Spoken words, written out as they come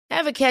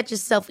Ever catch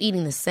yourself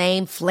eating the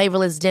same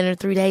flavorless dinner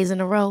 3 days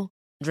in a row?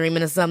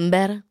 Dreaming of something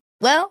better?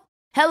 Well,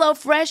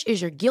 HelloFresh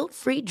is your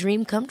guilt-free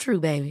dream come true,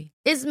 baby.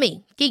 It's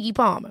me, Keke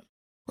Palmer.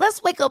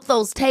 Let's wake up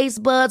those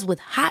taste buds with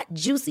hot,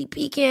 juicy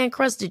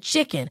pecan-crusted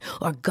chicken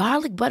or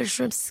garlic butter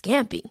shrimp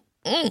scampi.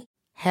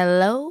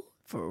 Hello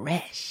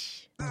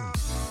Fresh.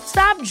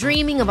 Stop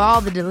dreaming of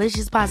all the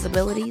delicious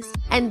possibilities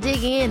and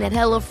dig in at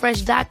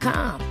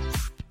HelloFresh.com.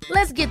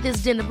 Let's get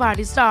this dinner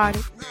party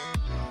started.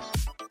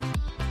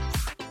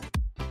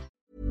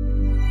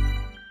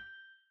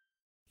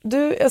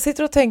 Du, jag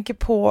sitter och tänker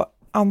på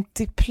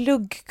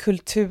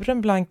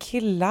antipluggkulturen bland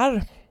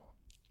killar.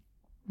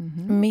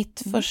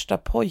 Mitt första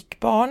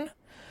pojkbarn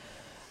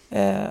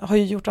har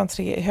ju gjort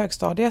entré i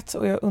högstadiet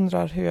och jag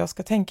undrar hur jag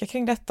ska tänka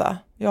kring detta.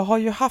 Jag har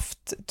ju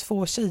haft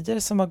 2 tjejer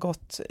som har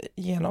gått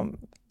igenom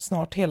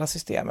snart hela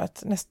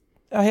systemet.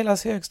 Hela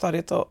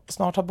högstadiet och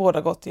snart har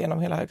båda gått igenom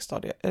hela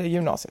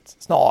gymnasiet.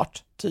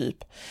 Snart,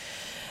 typ.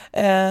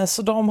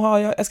 Så de har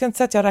jag ska inte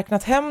säga att jag har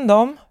räknat hem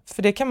dem,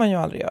 för det kan man ju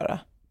aldrig göra.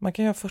 Man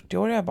kan ju ha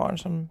 40-åriga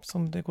barn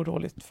som det går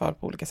dåligt för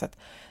på olika sätt.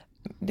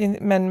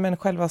 Men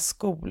själva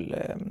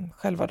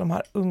de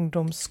här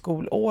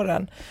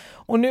ungdomsskolåren.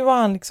 Och nu har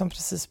han liksom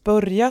precis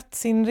börjat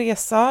sin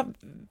resa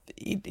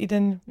i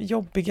den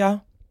jobbiga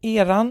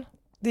eran.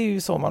 Det är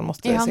ju så man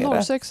måste se det. Är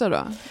han 06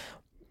 då?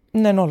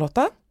 Nej,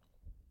 08.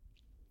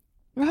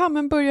 Jaha,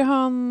 men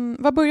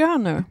vad börjar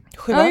han nu?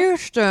 7. Ja,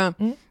 just det.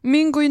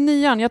 Min går i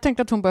 9. Jag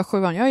tänkte att hon börjar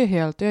 7. Jag är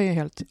helt, det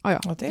är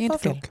inte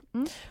klok.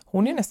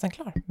 Hon är nästan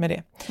klar med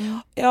det.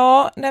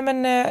 Ja, nej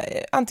men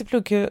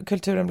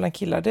antipluggkulturen bland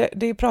killar,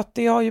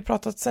 det har ju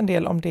pratats en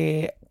del om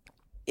det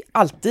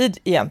alltid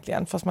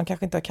egentligen, fast man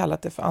kanske inte har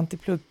kallat det för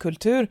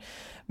antipluggkultur.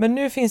 Men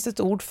nu finns det ett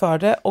ord för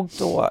det och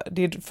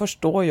det är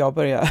först då jag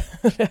börjar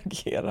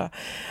reagera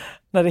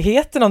när det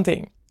heter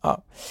någonting.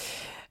 Ja.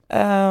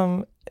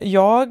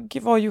 Jag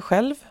var ju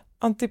själv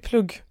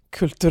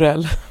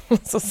antipluggkulturell,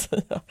 så att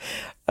säga.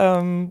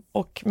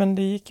 Men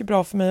det gick ju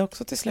bra för mig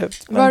också till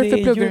slut. Men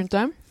varför pluggar du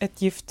inte?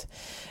 Ett gift.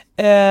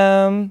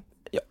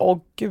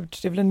 Gud,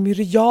 det är väl en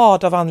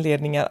myriad av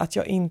anledningar att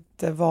jag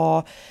inte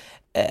var...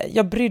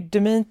 jag brydde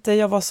mig inte,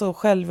 jag var så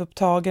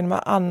självupptagen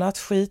med annat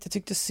skit. Jag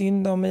tyckte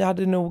synd om mig, jag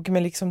hade nog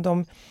med liksom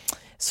de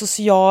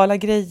sociala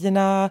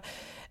grejerna.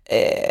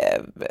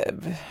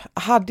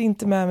 Hade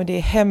inte med mig det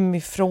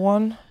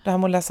hemifrån, det här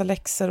med att läsa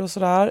läxor och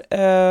sådär.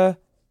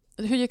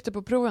 Hur gick det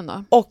på proven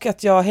då? Och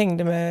att jag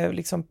hängde med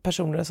liksom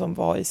personer som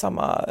var i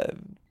samma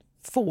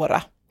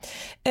fåra.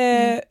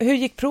 Hur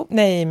gick prov?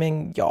 Nej,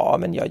 men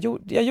jag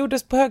gjorde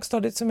på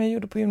högstadiet som jag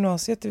gjorde på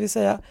gymnasiet, det vill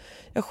säga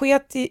jag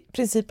sket i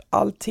princip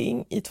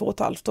allting i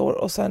 2,5 år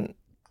och sen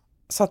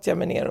satt jag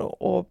mig ner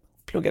och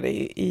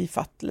pluggade i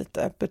fatt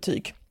lite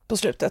betyg på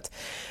slutet.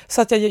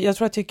 Så att jag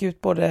tror att jag gick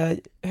ut både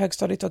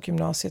högstadiet och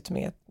gymnasiet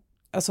med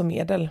alltså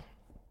medel.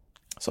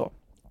 Så.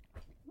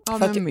 Ja,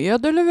 men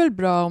medel är väl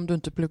bra om du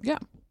inte pluggar?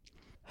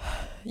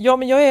 Ja,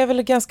 men jag är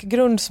väl ganska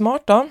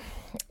grundsmart då.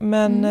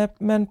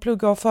 Men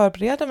plugga och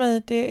förbereda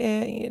mig,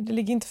 det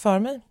ligger inte för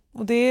mig.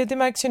 Och det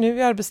märks ju nu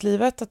i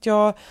arbetslivet att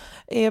jag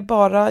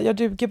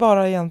duger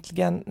bara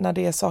egentligen när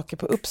det är saker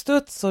på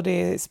uppstuds och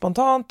det är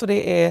spontant och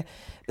det är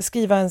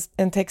skriva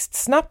en text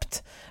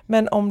snabbt.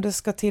 Men om det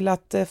ska till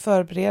att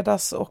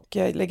förberedas och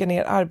lägga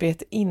ner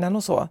arbete innan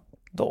och så,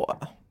 då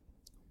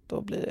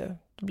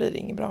blir det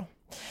inget bra.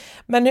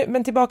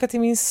 Men tillbaka till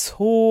min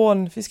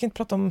son. Vi ska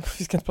inte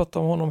prata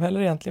om honom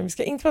heller egentligen. Vi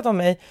ska inte prata om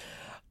mig,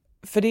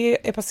 för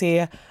det är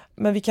passé.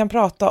 Men vi kan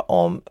prata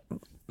om,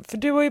 för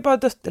du har ju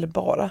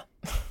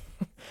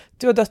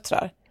du har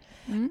döttrar.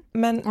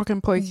 Men och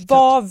en pojke.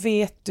 Vad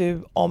vet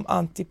du om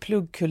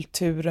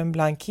antipluggkulturen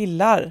bland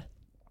killar?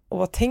 Och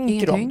vad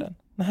tänker du om den?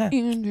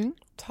 Ingenting.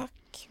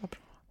 Tack, vad bra.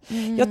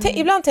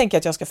 Ibland tänker jag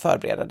att jag ska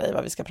förbereda dig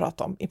vad vi ska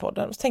prata om i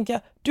podden. Och så tänker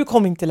jag, du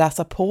kommer inte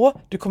läsa på,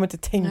 du kommer inte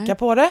tänka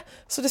på det,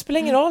 så det spelar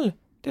ingen roll.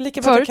 Det är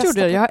lika bra förut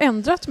gjorde jag har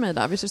ändrat mig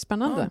där, visst är det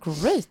spännande?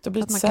 Great,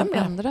 att man kan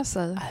ändra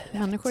sig.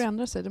 Människor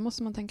ändrar sig, det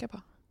måste man tänka på.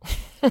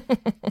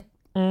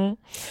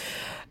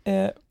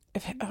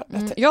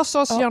 Jag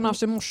sa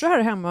senast i morse här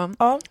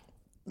hemma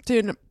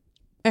till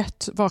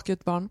ett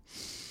vaket barn,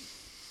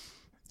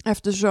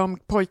 eftersom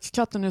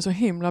pojkkatten är så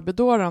himla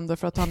bedårande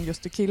för att han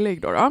just är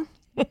killig då.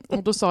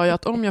 Och då sa jag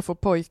att om jag får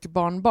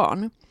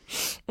pojkbarnbarn,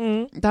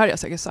 det här har jag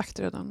säkert sagt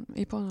redan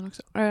i podden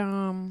också,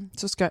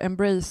 så ska jag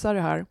embracea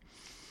det här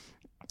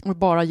och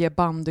bara ge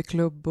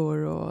bandyklubbor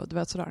och du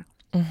vet sådär.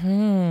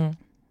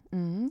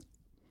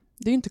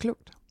 Det är ju inte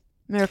klokt.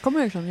 Men jag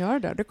kommer liksom göra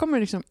det. Det kommer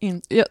liksom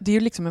det är ju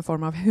liksom en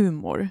form av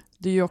humor.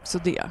 Det är ju också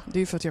det. Det är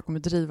ju för att jag kommer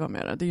driva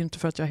med det. Det är ju inte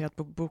för att jag helt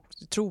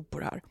tror på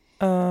det här.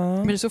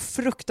 Men det är så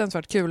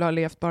fruktansvärt kul att ha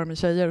levt bara med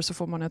tjejer och så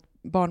får man ett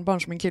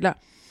barnbarn som en kille.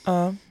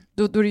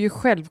 Då är det ju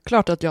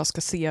självklart att jag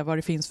ska se vad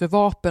det finns för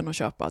vapen att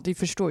köpa. Det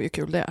förstår ju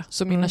kul det är.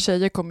 Så mina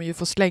tjejer kommer ju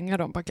få slänga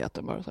de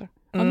paketen bara så här.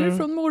 Nu är det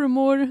från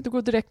mormor. Det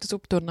går direkt till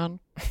soptunnan.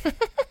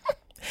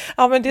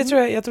 Ja, men det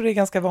jag tror det är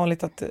ganska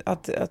vanligt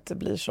att det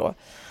blir så.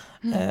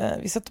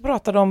 Vi satt och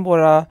pratade om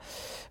våra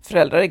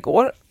föräldrar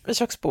igår vid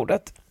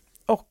köksbordet.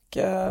 Och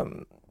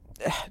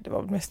det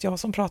var mest jag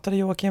som pratade,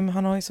 Joakim,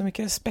 han har ju så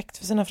mycket respekt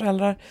för sina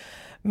föräldrar,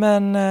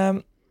 men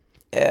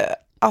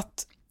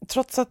att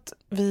trots att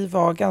vi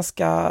var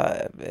ganska,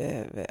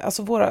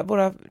 alltså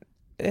våra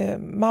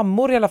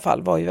mammor i alla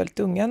fall var ju väldigt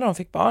unga när de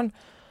fick barn,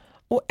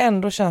 och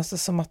ändå känns det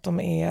som att de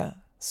är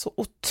så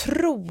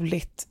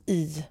otroligt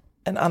i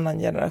en annan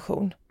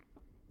generation.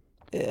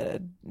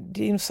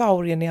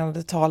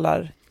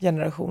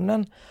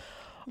 Dinosaurien-neandertalar-generationen.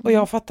 Och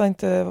jag fattar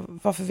inte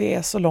varför vi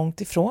är så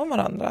långt ifrån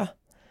varandra.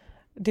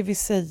 Det vill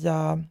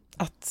säga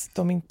att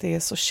de inte är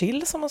så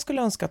chill som man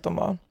skulle önska att de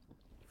var.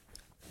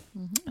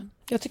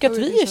 Jag tycker att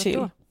vi är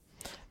chill.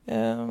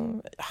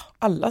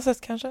 Alla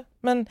sätt kanske.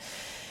 Men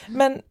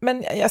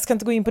jag ska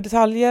inte gå in på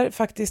detaljer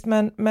faktiskt.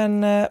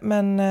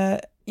 Men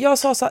jag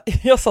sa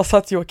så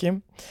att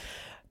Joakim,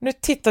 nu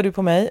tittar du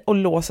på mig och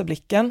låser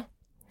blicken.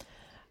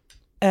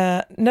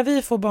 När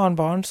vi får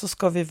barnbarn så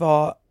ska vi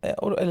vara,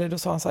 eller då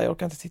sa han så här, jag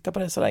orkar inte titta på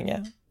dig så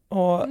länge.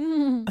 Och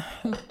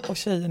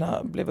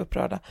tjejerna blev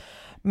upprörda.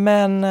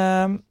 Men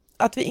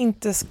att vi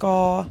inte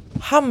ska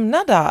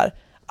hamna där.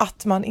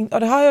 Att man du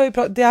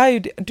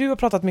har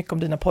pratat mycket om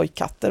dina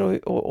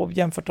pojkkatter och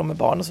jämfört dem med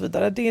barn och så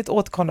vidare. Det är ett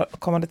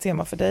återkommande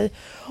tema för dig.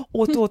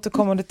 Och ett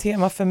återkommande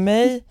tema för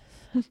mig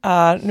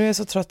är, nu är jag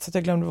så trött så att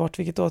jag glömde bort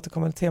vilket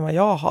återkommande tema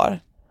jag har.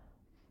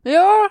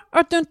 Ja,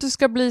 att du inte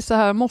ska bli så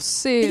här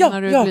mossig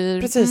när du blir...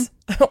 Ja, precis.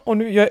 Och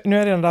nu är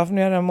jag redan där, för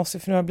nu är jag redan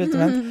mossig, för nu har jag blivit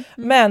event.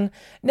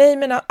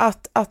 Men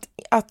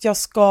att jag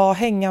ska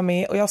hänga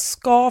med och jag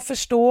ska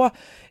förstå,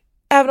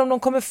 även om de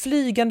kommer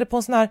flygande på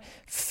en sån här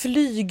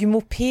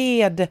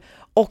flygmoped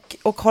och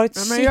har ett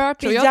chip i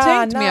hjärnan. Jag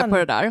har tänkt med på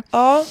det där.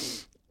 Ja.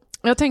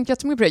 Jag tänkte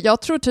jättemycket på det.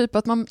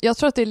 Jag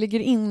tror att det ligger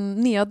in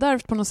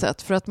nedärvt på något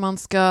sätt för att man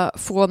ska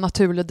få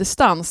naturlig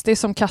distans. Det är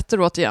som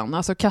katter återigen.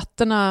 Alltså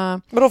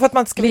katterna... Vadå, för att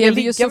man ska vilja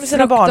ligga med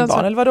sina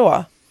barnbarn, eller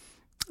vadå?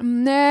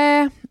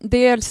 Nej,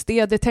 dels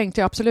det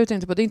tänkte jag absolut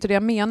inte på. Det är inte det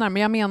jag menar.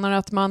 Men jag menar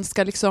att man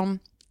ska liksom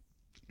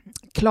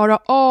klara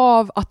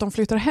av att de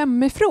flyttar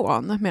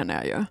hemifrån, menar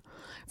jag ju.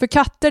 För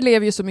katter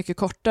lever ju så mycket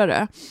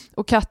kortare.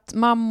 Och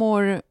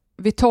kattmammor...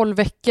 Vid 12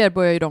 veckor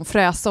börjar ju de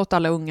fräsa åt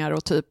alla ungar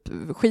och typ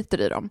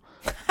skiter i dem.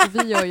 Och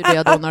vi gör ju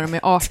det då när de är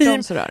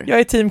 18 sådär. Jag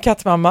är team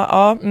kattmamma,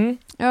 ja. Mm.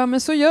 Ja,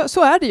 men så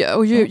är det ju.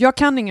 Och jag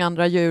kan inga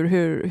andra djur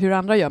hur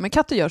andra gör, men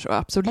katter gör så,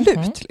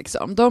 absolut.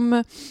 Liksom.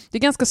 Det är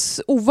ganska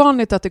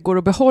ovanligt att det går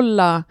att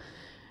behålla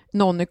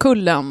någon i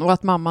kullen och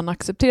att mamman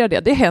accepterar det.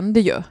 Det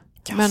händer ju.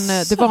 Yes. Men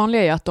det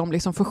vanliga är att de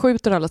liksom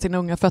förskjuter alla sina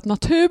ungar för att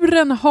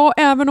naturen har,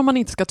 även om man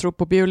inte ska tro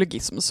på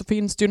biologism, så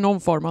finns det ju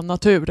någon form av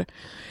natur.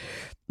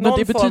 Men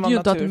det betyder ju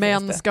inte att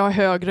män ska ha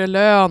högre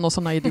lön och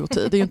såna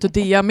idiotier. Det är ju inte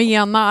det jag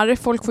menar.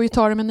 Folk får ju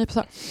ta det med en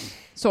nypa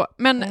så.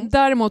 Men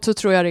däremot så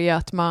tror jag det är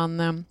att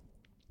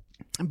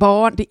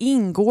det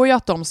ingår ju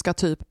att de ska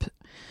typ,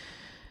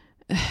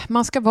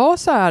 man ska vara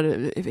så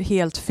här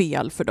helt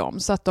fel för dem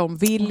så att de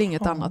vill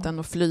inget annat än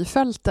att fly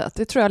fältet.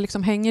 Det tror jag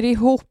liksom hänger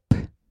ihop.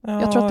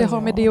 Jag tror att det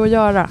har med det att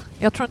göra.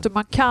 Jag tror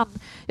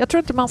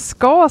inte man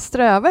ska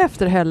sträva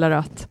efter heller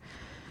att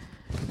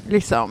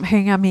liksom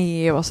hänga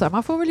med och så.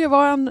 Man får väl ju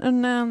vara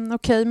en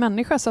okej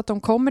människa så att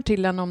de kommer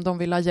till en om de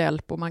vill ha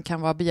hjälp och man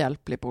kan vara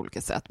behjälplig på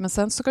olika sätt. Men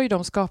sen ska ju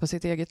de skapa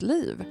sitt eget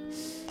liv.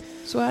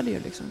 Så är det ju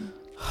liksom.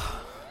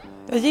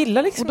 Jag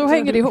gillar liksom... Och då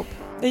hänger det ihop.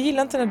 Jag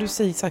gillar inte när du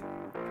säger så här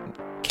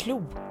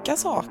kloka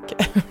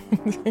saker.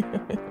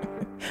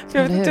 För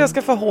jag vet inte hur jag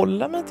ska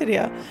förhålla mig till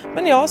det.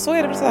 Men ja, så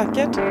är det väl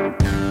säkert.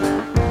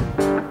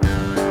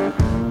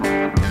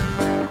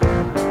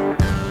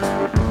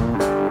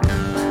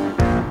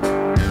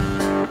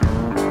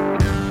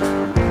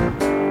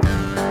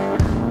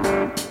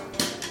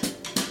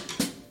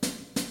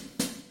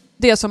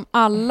 Det som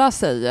alla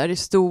säger i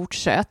stort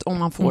sett, om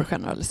man får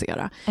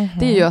generalisera,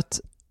 det är ju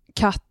att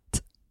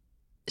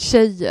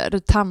katttjejer,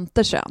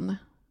 tanter sen,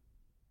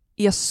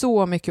 är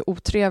så mycket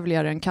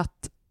otrevligare än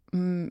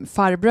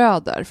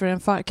kattfarbröder. För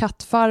en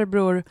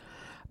kattfarbror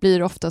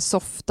blir ofta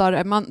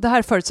softare. Det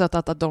här förutsatt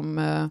att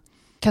de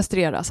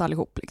kastreras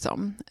allihop.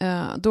 Liksom.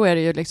 Då är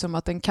det ju liksom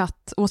att en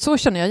katt... Och så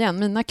känner jag igen.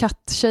 Mina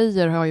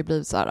katttjejer har ju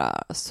blivit så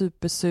här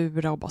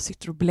supersura och bara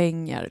sitter och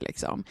blänger.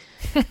 Liksom.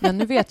 Men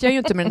nu vet jag ju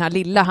inte med den här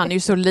lilla. Han är ju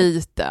så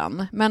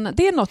liten. Men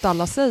det är något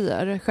alla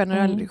säger.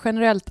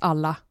 Generellt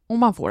alla. Om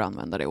man får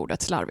använda det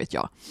ordet slarvigt,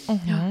 ja.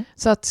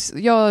 Så att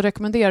jag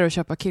rekommenderar att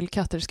köpa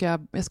killkatter.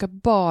 Jag ska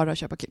bara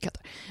köpa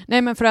killkatter.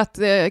 Nej, men för att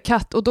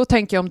katt... Och då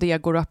tänker jag om det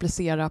går att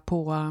applicera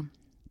på...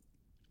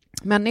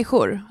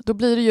 människor. Då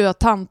blir det ju att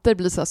tanter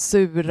blir så här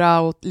sura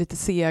och lite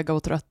sega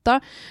och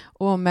trötta.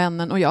 Och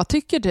männen, och jag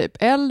tycker typ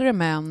äldre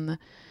män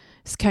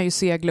kan ju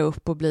segla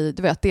upp och bli,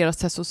 du vet, deras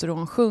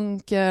testosteron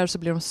sjunker så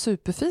blir de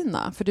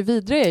superfina. För det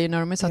vidare är ju när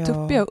de är så här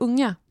tuppiga och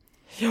unga.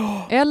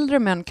 Ja. Äldre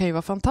män kan ju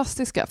vara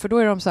fantastiska för då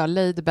är de så här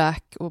laid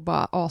back och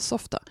bara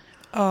asofta.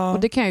 Och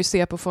det kan jag ju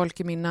se på folk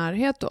i min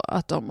närhet då,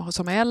 att de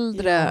som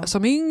äldre,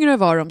 som yngre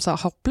var de så här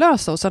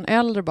hopplösa och sen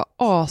äldre bara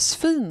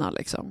asfina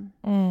liksom.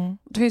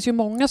 Det finns ju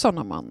många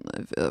sådana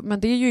men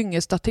det är ju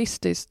inget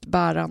statistiskt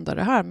bärande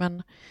det här,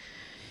 men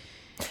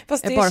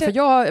Fast det bara för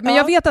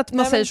jag vet att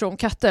man säger så om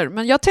katter,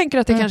 men jag tänker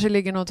att det kanske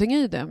ligger någonting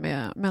i det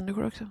med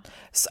människor också.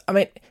 Så,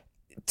 men,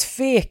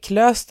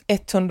 tveklöst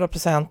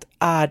 100%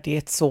 är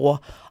det så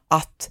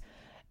att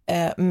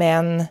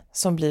män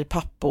som blir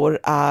pappor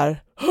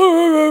är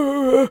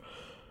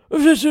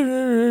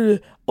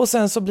och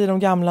sen så blir de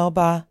gamla och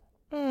bara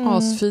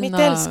mitt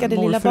älskade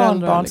lilla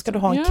barnbarn, ska du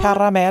ha en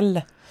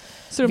karamell?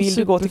 Så vill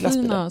du gå till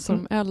glassbilen?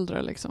 Som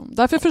äldre liksom.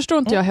 Därför förstår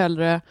inte jag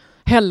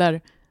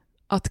heller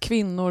att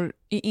kvinnor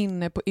är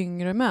inne på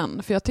yngre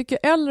män. För jag tycker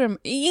äldre...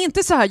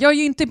 Inte så här, jag är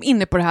ju inte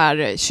inne på det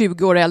här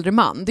 20 år äldre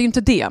man. Det är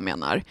inte det jag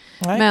menar.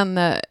 Nej.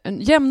 Men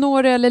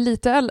jämnårig eller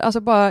lite äldre, alltså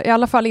bara i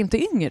alla fall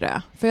inte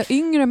yngre. För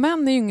yngre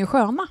män är ju inga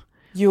sköna.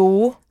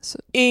 Jo,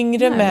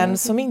 yngre män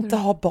som inte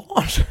har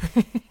barn.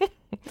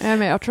 Nej,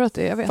 men jag tror att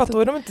det, jag vet. För att då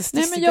är de inte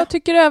stissiga. Nej, men jag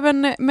tycker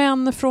även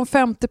män från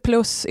 50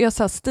 plus är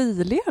så här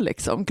stiliga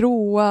liksom,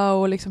 gråa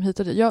och liksom hit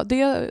och dit. Ja,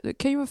 det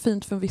kan ju vara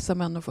fint för vissa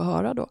män att få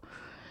höra då.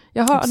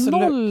 Jag har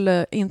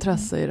noll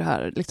intresse i det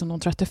här, liksom någon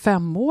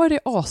 35-årig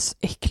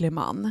asäcklig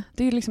man.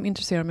 Det liksom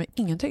intresserar mig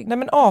ingenting. Nej,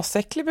 men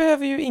asäcklig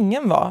behöver ju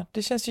ingen vara.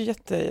 Det känns ju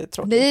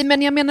jättetråkigt. Nej,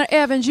 men jag menar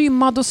även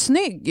gymmad och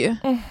snygg.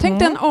 Tänk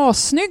dig en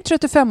assnygg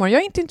 35-årig.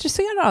 Jag är inte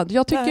intresserad.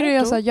 Jag tycker det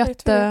är så här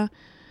jätte...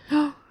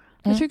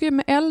 Jag tycker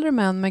med äldre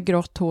män med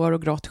grått hår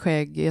och grått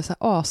skägg är så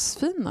här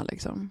asfina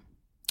liksom.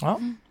 Ja.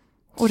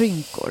 Och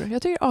rynkor.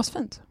 Jag tycker det är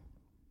asfint.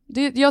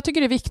 Jag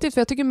tycker det är viktigt,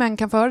 för jag tycker män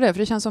kan föra det. För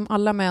det känns som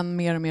alla män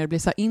mer och mer blir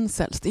så här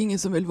incels. Det är ingen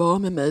som vill vara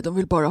med mig. De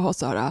vill bara ha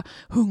så här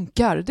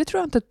hunkar. Det tror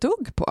jag inte ett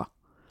dugg på.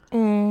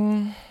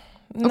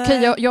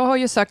 Okej, jag har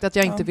ju sagt att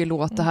jag inte vill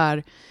åt det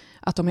här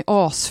att de är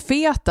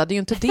asfeta. Det är ju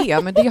inte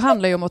det. Men det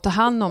handlar ju om att ta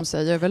hand om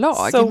sig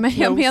överlag. Men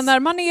jag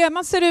menar,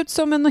 man ser ut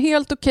som en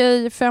helt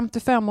okej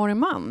 55-årig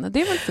man.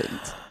 Det är väl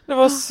fint? Det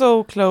var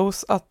so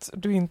close att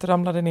du inte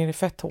ramlade ner i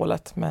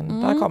fetthålet.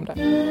 Men där kom det.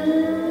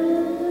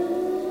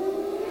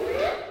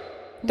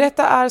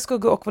 Detta är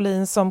Skugga och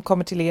Volin som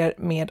kommer till er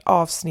med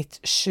avsnitt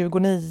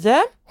 29.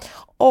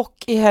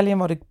 Och i helgen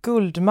var det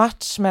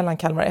guldmatch mellan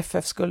Kalmar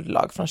FFs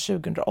guldlag från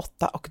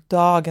 2008 och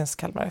dagens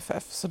Kalmar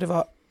FF. Så det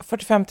var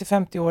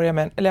 45-50-åriga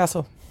män, eller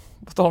alltså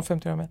på tal om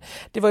 50-åriga män.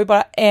 Det var ju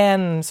bara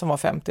en som var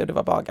 50 och det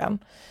var Bagan.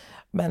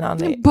 Men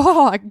han är...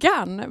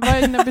 Bagan?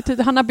 Vad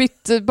betyder? Han har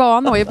bytt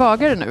bana och är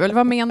bagare nu, eller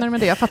vad menar du med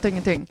det? Jag fattar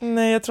ingenting.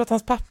 Nej, jag tror att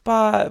hans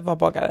pappa var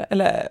bagare.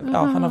 Eller ja,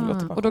 han har väl gått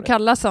tillbaka. Och då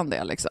kallas han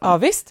det liksom? Ja,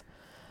 visst.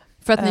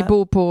 För att ni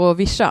bor på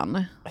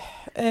Vischan?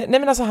 Nej,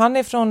 men alltså han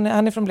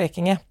är från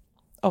Blekinge.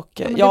 Och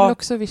ja, men det är väl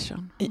också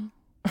Vischan?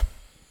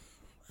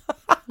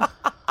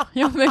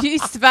 Ja, men i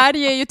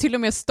Sverige är ju till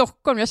och med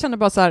Stockholm. Jag känner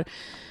bara så här,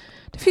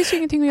 det finns ju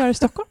ingenting att göra i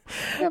Stockholm.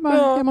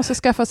 Jag måste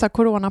skaffa så här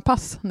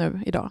coronapass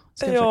nu idag.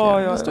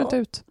 Jag står inte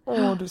ut.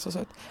 Du är så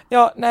söt.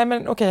 Ja, nej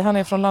men okej, han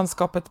är från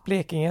landskapet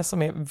Blekinge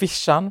som är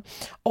Vischan.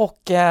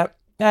 Och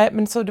nej,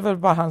 men så det var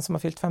bara han som har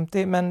fyllt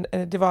 50. Men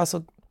det var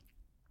alltså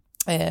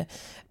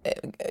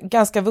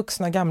ganska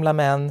vuxna gamla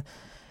män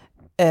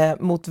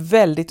mot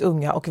väldigt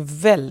unga och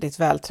väldigt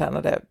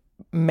vältränade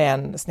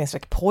män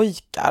 /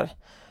 pojkar.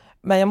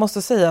 Men jag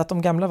måste säga att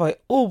de gamla var i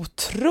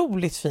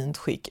otroligt fint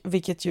skick,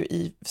 vilket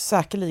ju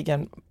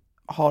säkerligen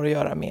har att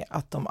göra med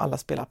att de alla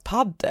spelar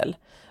paddel.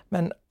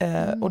 Men,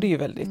 och det är ju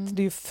väldigt,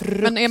 det är ju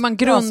fruktansvärt. Men är man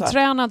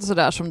grundtränad så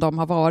där som de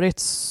har varit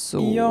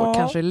så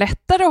kanske det är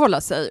lättare att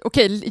hålla sig.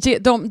 Okej,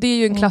 det är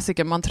ju en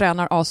klassiker, man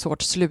tränar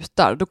ashårt,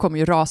 slutar, då kommer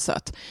ju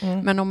raset.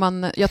 Men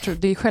om jag tror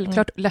det är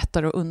självklart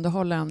lättare att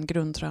underhålla en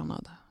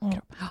grundtränad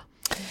kropp.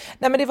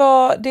 Nej, men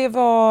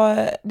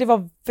det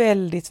var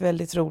väldigt,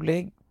 väldigt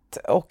roligt.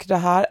 Och det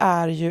här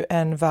är ju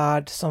en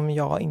värld som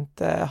jag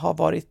inte har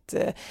varit...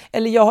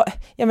 Eller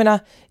jag menar,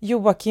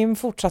 Joakim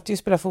fortsatte ju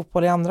spela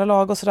fotboll i andra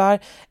lag och sådär.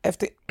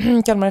 Efter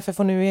Kalmar FF,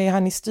 och nu är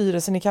han i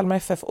styrelsen i Kalmar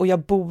FF. Och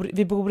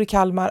vi bor i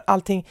Kalmar,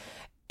 allting.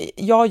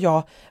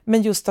 Ja.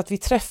 Men just att vi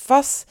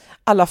träffas,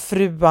 alla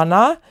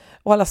fruarna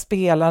och alla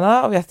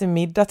spelarna, och vi äter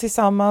middag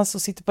tillsammans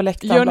och sitter på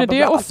läktaren. Gör ni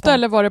det ofta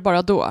eller var det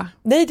bara då?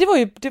 Nej,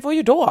 det var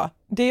ju då.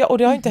 Och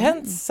det har inte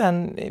hänt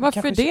sen.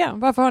 Varför det?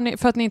 Varför har ni,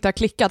 för att ni inte har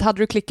klickat?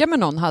 Hade du klickat med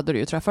någon hade du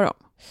ju träffat dem.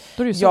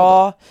 Då är det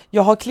ja,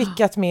 jag har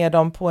klickat med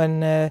dem på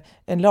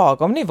en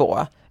lagom nivå.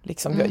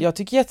 Liksom. Jag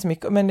tycker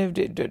jättemycket, men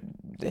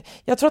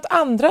jag tror att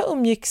andra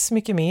umgicks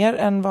mycket mer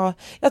än vad...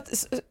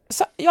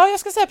 jag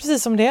ska säga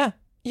precis som det.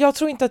 Jag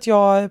tror inte att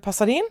jag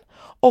passar in.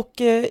 Och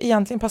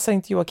egentligen passar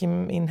inte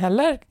Joakim in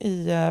heller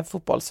i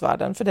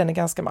fotbollsvärlden, för den är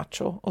ganska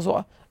macho och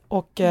så.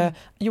 Och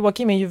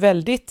Joakim är ju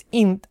väldigt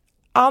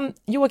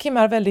Joakim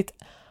är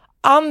väldigt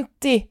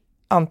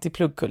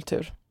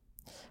anti-pluggkultur.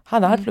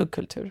 Han är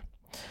pluggkultur.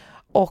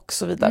 Och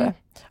så vidare.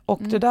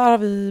 Och det där har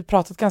vi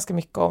pratat ganska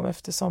mycket om,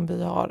 eftersom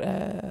vi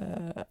har...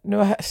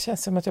 nu känns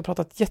det som att jag har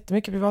pratat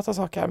jättemycket privata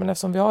saker här, men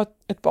eftersom vi har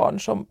ett barn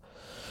som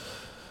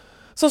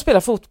spelar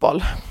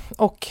fotboll,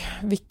 och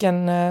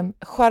vilken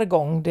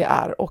jargong det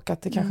är, och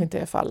att det kanske inte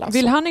är fall. Alltså.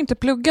 Vill han inte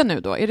plugga nu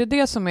då? Är det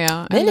det som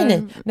är...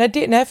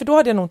 Nej, för då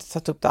hade jag nog inte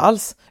satt upp det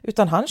alls.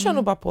 Utan han kör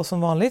nog bara på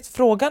som vanligt.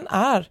 Frågan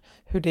är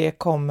hur det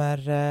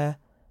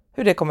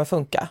kommer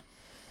funka.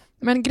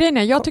 Men grejen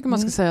är, jag tycker man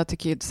ska säga till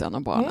kidsen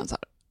och barnen så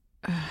här,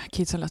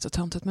 Kidsen lät så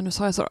töntigt, men nu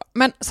sa jag så då.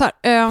 Men så här,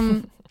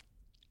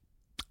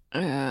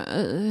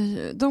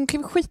 de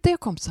kan skita i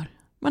kompisar.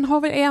 Man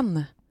har väl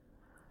en.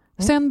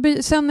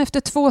 Sen efter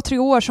 2-3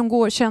 år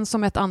som känns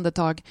som ett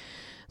andetag,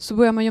 så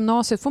börjar man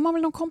gymnasiet, får man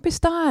väl någon kompis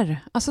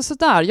där. Alltså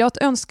sådär,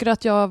 jag önskar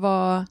att jag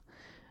var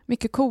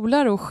mycket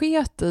coolare och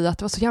sket i att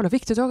det var så jävla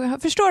viktigt.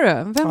 Förstår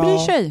du? Vem bryr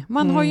sig?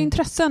 Man har ju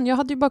intressen. Jag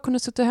hade ju bara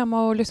kunnat sitta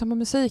hemma och lyssna på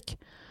musik.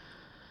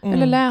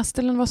 Eller läst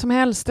eller vad som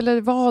helst.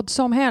 Eller vad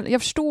som helst.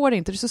 Jag förstår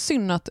inte. Det är så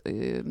synd att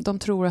de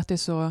tror att det är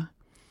så...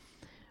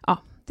 Ja,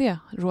 det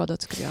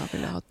rådet skulle jag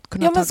vilja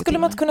kunna ta. Men skulle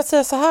man inte kunna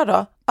säga så här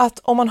då? Att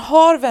om man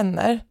har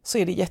vänner så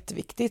är det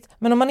jätteviktigt.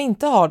 Men om man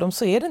inte har dem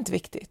så är det inte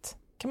viktigt.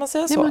 Kan man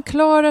säga så? Nej, man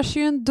klarar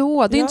sig ju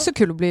ändå. Det är inte så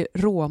kul att bli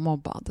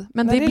råmobbad.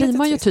 Men det blir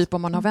man ju typ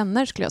om man har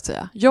vänner, skulle jag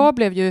säga. Jag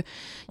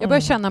börjar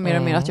känna mer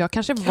och mer att jag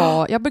kanske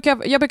var... Jag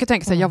brukar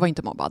tänka sig att jag var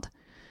inte mobbad.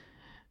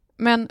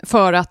 Men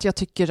för att jag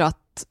tycker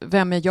att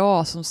vem är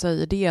jag som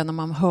säger det när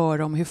man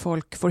hör om hur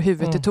folk får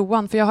huvudet i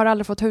toan? För jag har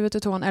aldrig fått huvudet i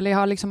toan, eller jag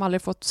har liksom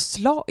aldrig fått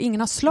ingen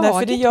har slagit. Nej,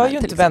 för det gör ju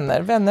inte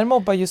vänner. Vänner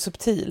mobbar ju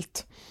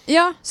subtilt.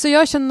 Ja, så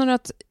jag känner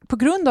att på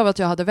grund av att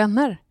jag hade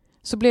vänner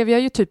så blev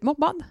jag ju typ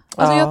mobbad.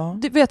 Alltså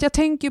jag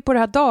tänker ju på det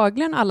här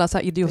dagligen, alla så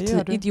här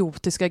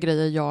idiotiska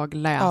grejer jag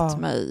lät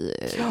mig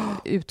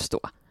utstå.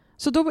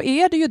 Så då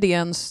är det ju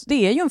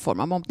det är ju en form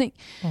av mobbning.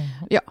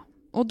 Ja,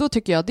 och då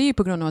tycker jag det är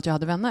på grund av att jag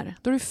hade vänner.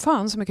 Då är det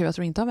fan så mycket jag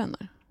tror inte har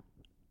vänner.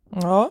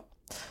 Ja,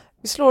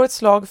 vi slår ett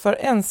slag för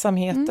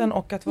ensamheten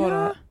och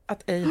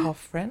att ej ha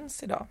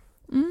friends idag.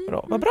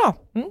 Bra. Vad bra.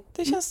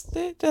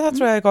 Det här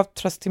tror jag gav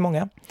tröst till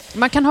många.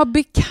 Man kan ha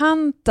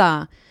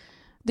bekanta.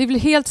 Det är väl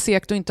helt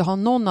segt att inte ha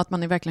någon, att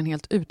man är verkligen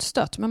helt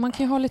utstött. Men man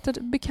kan ju ha lite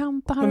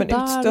bekanta här och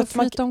där och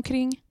flyta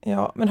omkring.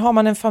 Ja, men har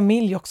man en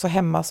familj också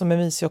hemma som är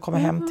mysig att komma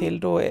hem till,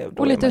 då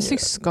och lite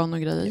syskon och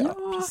grejer.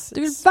 Ja, det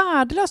är väl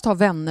värdelöst att ha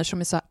vänner som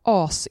är så här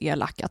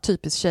aselaka,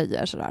 typiskt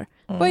tjejer sådär.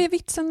 Vad är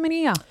vitsen med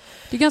det?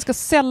 Det är ganska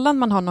sällan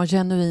man har någon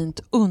genuint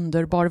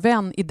underbar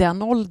vän i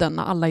den åldern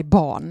när alla är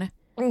barn.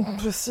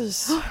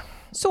 Precis.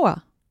 Så.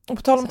 Och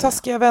på tal om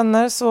taskiga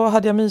vänner så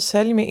hade jag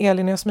myshelg med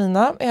Elin och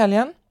Jasmina i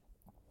helgen.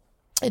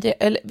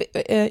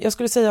 Jag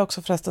skulle säga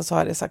också förresten, så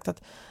har jag sagt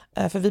att,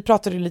 för vi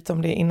pratade ju lite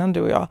om det innan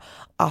du och jag,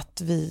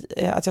 att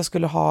jag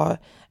skulle ha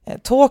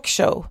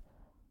talkshow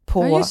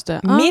på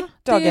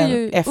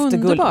middagen efter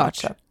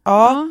guldmatchen.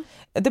 Ja,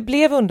 det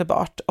blev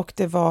underbart och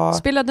det var...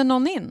 Spelade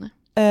någon in?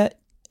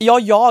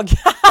 Jag.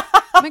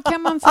 Men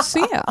kan man få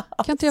se?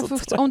 Kan inte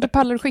jag om du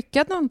pallar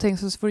skicka någonting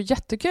så får det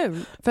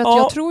jättekul. För att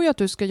jag tror ju att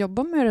du ska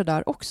jobba med det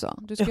där också.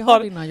 Du ska ha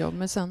dina jobb,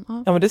 men sen...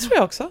 Ja, men det tror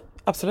jag också.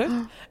 Absolut.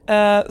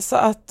 Så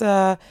att...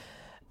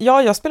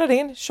 jag spelade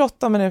in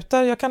 28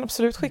 minuter. Jag kan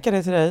absolut skicka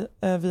det till dig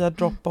via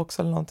Dropbox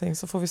eller någonting,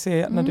 så får vi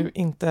se när du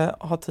inte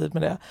har tid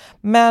med det.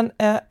 Men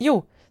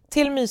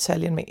till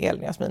myshelgen med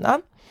Elin och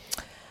Jasmina.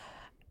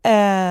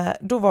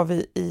 Då var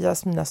vi i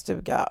Jasminas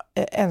stuga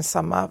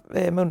ensamma,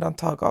 med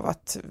undantag av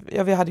att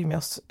vi hade ju med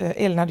oss,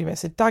 Elin hade ju med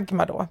sig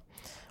Dagmar då.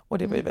 Och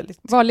det var ju väldigt...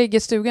 Var ligger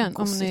stugan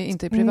om ni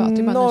inte är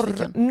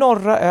privat?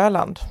 Norra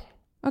Öland.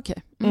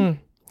 Okej.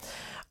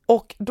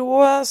 Och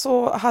då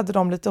så hade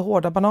de lite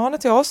hårda bananer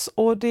till oss,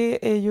 och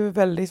det är ju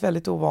väldigt,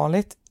 väldigt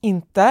ovanligt.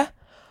 Inte.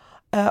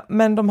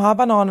 Men de här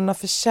bananerna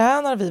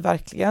förtjänar vi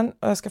verkligen,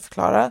 och jag ska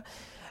förklara.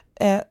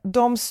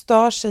 De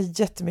stör sig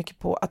jättemycket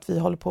på att vi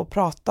håller på och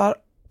pratar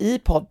i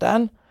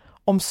podden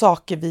om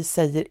saker vi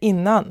säger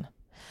innan.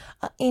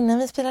 Innan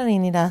vi spelar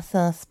in idag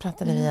så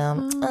pratade vi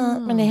om,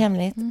 men det är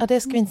hemligt.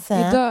 Det ska vi inte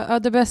säga.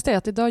 Det bästa är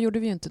att idag gjorde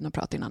vi ju inte något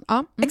prat innan.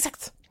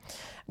 Exakt.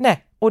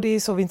 Nej, och det är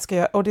så vi inte ska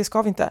göra, och det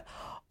ska vi inte.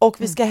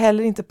 Och vi ska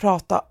heller inte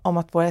prata om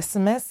att våra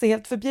sms är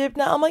helt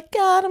förbjudna. Oh my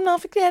god, om någon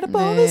fick reda på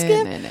vad vi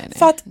skrev. Nej.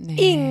 För att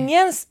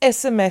ingens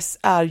sms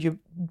är ju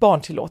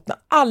barntillåtna.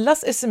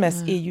 Allas sms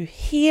är ju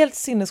helt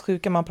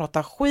sinnessjuka. Man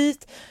pratar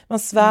skit, man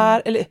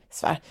svär, eller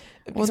svär.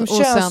 Liksom och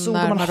sen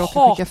när man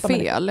råkar skicka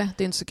fel,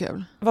 det är inte så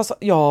kul.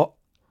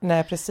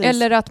 Nej, precis.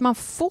 Eller att man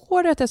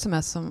får ett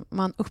sms som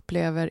man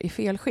upplever i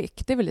fel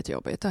skick. Det är väl lite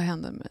jobbigt.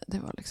 Det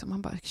var liksom,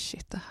 man bara,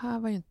 shit, det här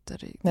var ju inte...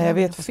 Nej, jag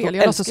vet, fel.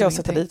 Jag älskar att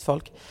sätta dit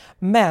folk.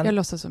 Men jag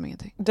låtsas som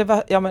ingenting. Det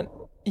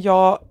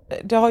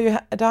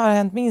har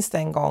hänt minst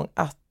en gång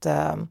att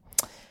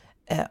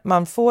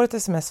man får ett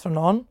sms från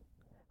någon,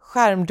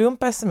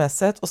 skärmdumpar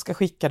smset och ska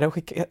skicka det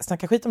och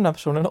snacka skit om den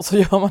personen, och så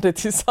gör man det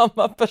till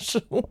samma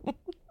person.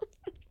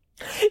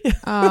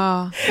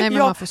 Nej, men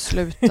man får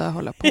sluta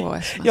hålla på och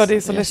sms. Ja, det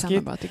är så jag läskigt.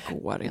 känner bara att det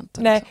går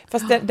inte. Nej,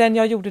 fast den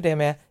jag gjorde det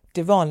med,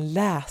 det var en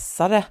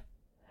läsare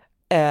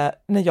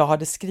när jag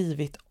hade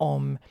skrivit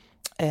om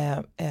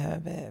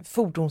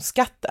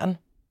fordonsskatten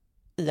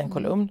i en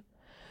kolumn.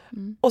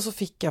 Och så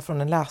fick jag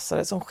från en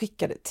läsare som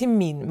skickade till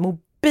min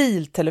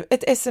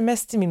ett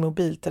sms till min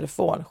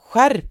mobiltelefon.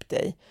 Skärp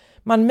dig!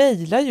 Man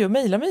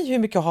mejlar mig hur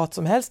mycket hat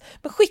som helst,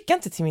 men skicka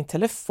inte till min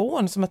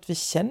telefon som att vi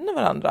känner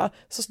varandra.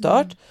 Så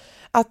stört.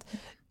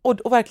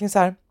 Och verkligen så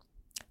här: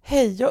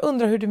 hej, jag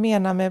undrar hur du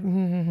menar med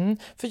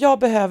för jag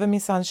behöver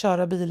minsann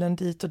köra bilen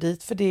dit och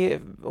dit för det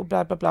och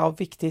bla bla bla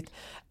och viktigt.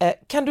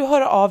 Kan du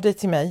höra av dig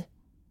till mig?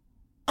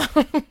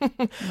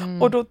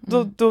 Och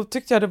då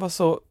tyckte jag det var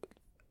så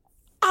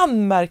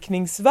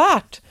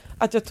anmärkningsvärt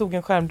att jag tog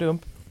en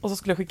skärmdump och så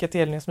skulle jag skicka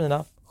till Elin och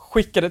Jasmina,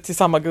 skickade till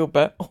samma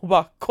gubbe och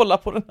bara kolla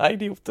på den här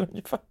idioten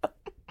ungefär.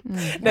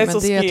 Nej, men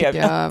det tycker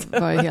jag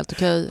var helt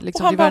okej.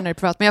 Liksom, det var när det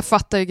privat, men jag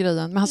fattar ju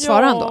grejen. Men han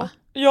svarade ändå.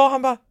 Ja,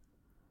 han bara,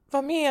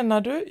 vad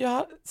menar du?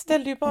 Jag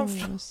ställde ju bara en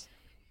fråga.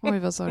 Oj,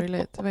 vad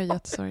sorgligt. Det var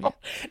jättesorgligt.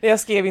 Nej, jag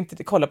skrev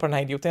inte, kolla på den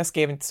här idioten, jag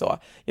skrev inte så.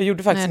 Jag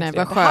gjorde faktiskt inte det.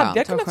 Vad skönt, hade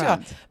jag kunnat göra.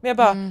 Men jag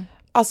bara,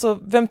 alltså,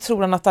 vem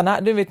tror han att han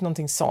är? Du vet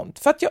någonting sånt.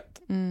 För att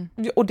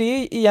och det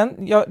är igen,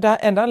 det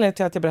enda anledningen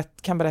till att jag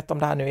kan berätta om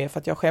det här nu är för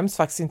att jag skäms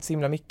faktiskt inte så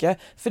himla mycket.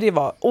 För det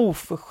var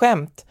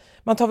oförskämt.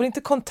 Man tar väl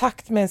inte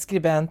kontakt med en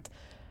skribent.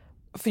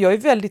 För jag är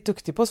väldigt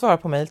duktig på att svara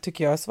på mejl,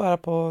 tycker jag. Jag svarar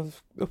på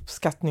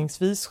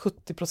uppskattningsvis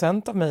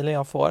 70% av mejlen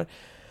jag får.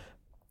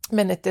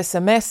 Men ett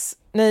sms,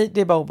 nej,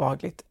 det är bara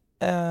obehagligt.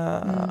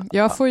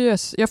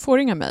 Jag får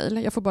inga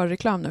mejl. Jag får bara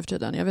reklam nu för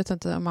tiden. Jag vet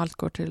inte om allt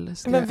går till...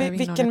 Men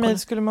vilken mejl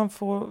skulle man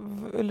få?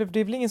 Eller det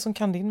är väl ingen som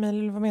kan din mejl,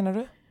 eller vad menar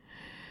du?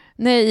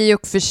 Nej, i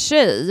och för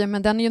sig,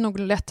 men den är ju nog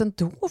lätt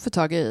ändå att få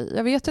tag i.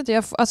 Jag vet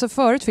inte, alltså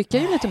förut fick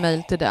jag ju lite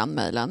mejl till den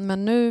mejlen,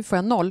 men nu får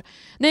jag 0.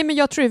 Nej, men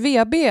jag tror det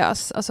är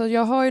VBS. Alltså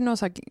jag har ju någon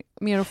så här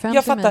mer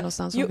offentlig mejl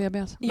någonstans som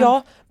VBS.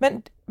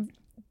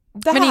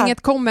 Men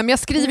inget kommer, men jag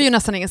skriver ju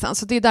nästan ingenstans,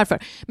 så det är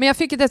därför. Men jag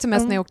fick ett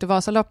sms när jag åkte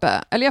Vasaloppet.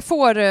 Eller jag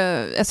får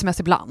sms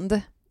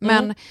ibland.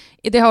 Men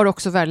det har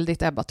också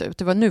väldigt ebbat ut.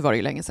 Nu var det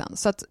ju länge sedan.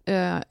 Så att,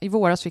 i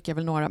våras fick jag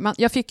väl några. Men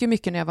jag fick ju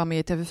mycket när jag var med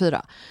i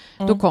TV4.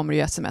 Då kommer det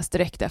ju sms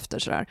direkt efter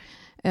sådär.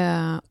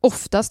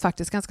 Oftast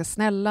faktiskt ganska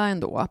snälla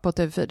ändå på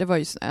TV4. Det var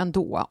ju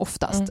ändå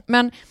oftast.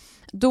 Men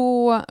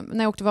då,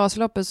 när jag åkte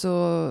Vasaloppet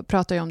så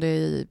pratade jag om det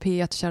i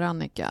P1 Kära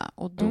Annika.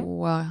 Och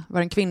då var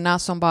det en kvinna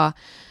som bara...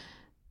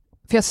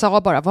 För jag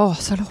sa bara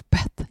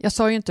Vasaloppet. Jag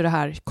sa ju inte det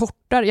här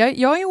kortare.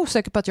 Jag är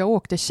osäker på att jag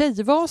åkte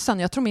Tjejvasan.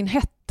 Jag tror min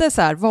hette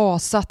så här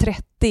Vasa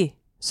 30.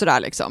 Sådär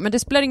liksom. Men det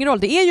spelar ingen roll.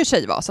 Det är ju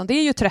Tjejvasan. Det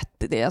är ju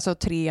 30. Det är alltså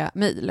 3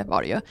 mil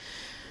var det ju.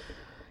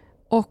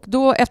 Och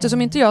då,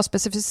 eftersom inte jag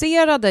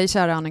specificerade i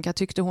Kära Annika,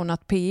 tyckte hon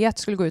att P1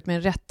 skulle gå ut med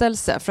en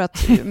rättelse. För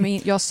att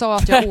jag sa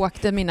att jag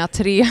åkte mina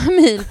 3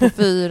 mil på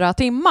 4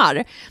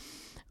 timmar.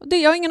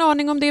 Jag har ingen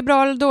aning om det är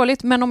bra eller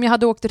dåligt, men om jag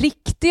hade åkt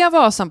riktiga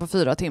Vasan på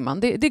 4 timmar,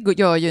 det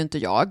gör ju inte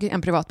jag,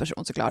 en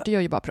privatperson såklart, det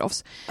gör ju bara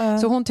proffs.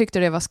 Så hon tyckte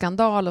det var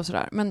skandal och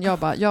sådär, men jag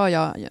bara,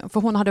 ja,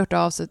 för hon hade hört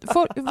av sig.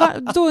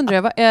 Då undrar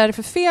jag, vad är det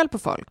för fel på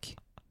folk?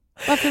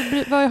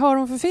 Vad har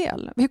hon för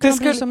fel? Hur kan de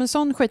bry sig om en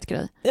sån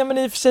skitgrej? Ja, men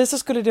i och för sig så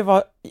skulle det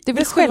vara... Det är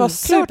väl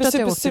självklart att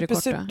jag åkte det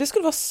korta. Det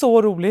skulle vara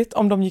så roligt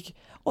om de gick...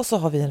 Och så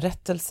har vi en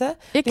rättelse.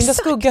 Linda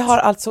Skugge har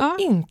alltså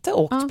inte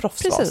åkt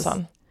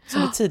proffsvasan.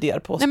 Som det tidigare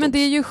påstås. Nej, men det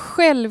är ju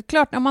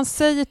självklart, när man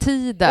säger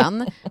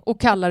tiden och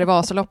kallar det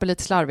Vasaloppet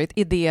lite slarvigt,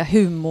 är det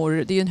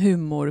humor, det är ju en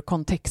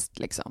humorkontext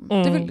liksom.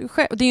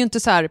 Det är ju inte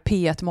så här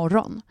P1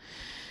 morgon.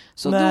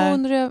 Så då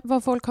undrar jag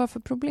vad folk har för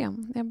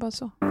problem. Det är bara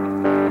så.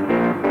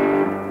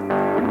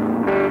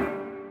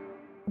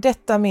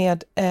 Detta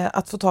med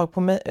att få tag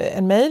på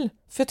en mejl,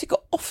 för jag tycker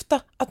ofta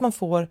att man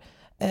får,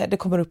 det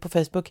kommer upp på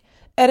Facebook,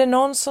 är det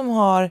någon som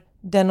har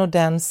den och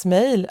dens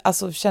mejl,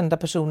 alltså kända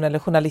personer eller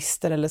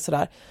journalister eller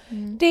sådär.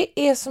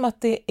 Det är som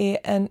att det är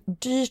en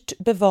dyrt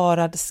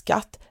bevarad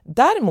skatt.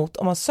 Däremot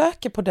om man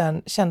söker på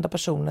den kända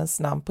personens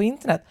namn på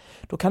internet,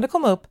 då kan det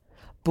komma upp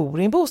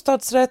bor i en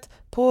bostadsrätt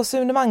på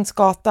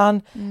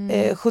Sunemangsgatan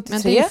 73.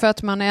 Men det är för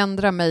att man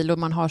ändrar mejl och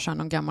man har så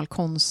någon gammal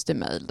konstig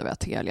mejl, det vet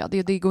Telia.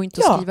 Det går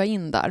inte att skriva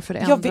in där, för det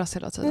ändras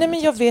hela tiden. Nej,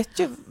 men jag vet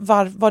ju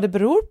vad det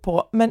beror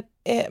på, men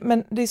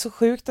det är så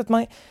sjukt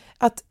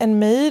att en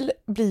mejl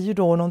blir ju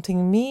då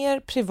någonting mer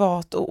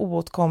privat och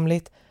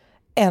oåtkomligt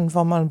än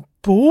vad man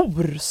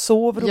bor,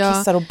 sover och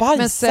kissar och bajsar.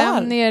 Men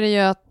sen är det ju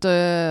att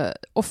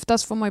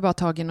oftast får man ju bara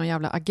tag i någon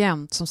jävla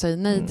agent som säger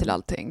nej till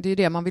allting. Det är ju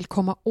det,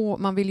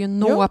 man vill ju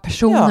nå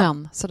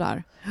personen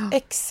sådär.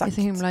 Exakt. Det är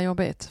så himla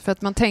jobbigt. För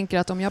att man tänker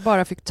att om jag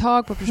bara fick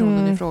tag på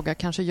personen i fråga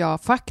kanske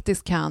jag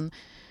faktiskt kan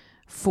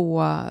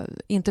få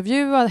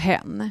intervjua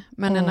henne,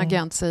 men en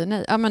agent säger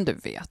nej. Ja, men du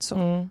vet så.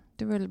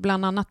 Det är väl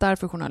bland annat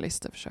därför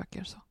journalister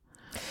försöker så.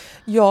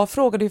 Jag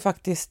frågade ju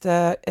faktiskt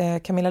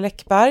Camilla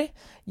Läckberg.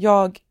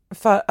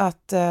 För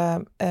att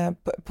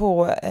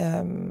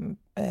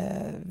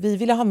vi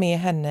ville ha med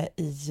henne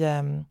i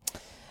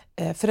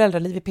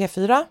Föräldraliv i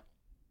P4.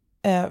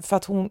 För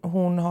att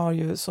hon har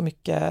ju så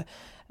mycket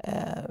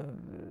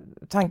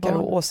tankar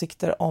och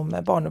åsikter om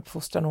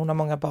barnuppfostran. Hon har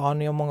många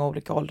barn i många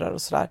olika åldrar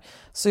och sådär.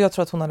 Så jag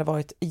tror att hon hade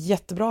varit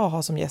jättebra att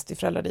ha som gäst i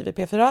Föräldraliv i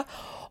P4.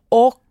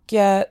 Och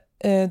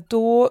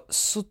då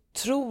så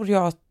tror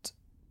jag att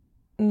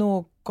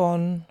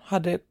någon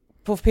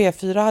på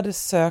P4 hade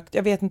sökt,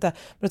 jag vet inte,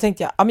 men då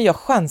tänkte jag, men jag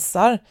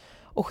chansar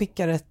och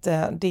skickar ett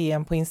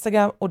DM på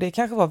Instagram, och det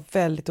kanske var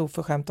väldigt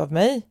oförskämt av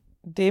mig.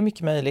 Det är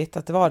mycket möjligt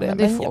att det var det. Men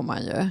det får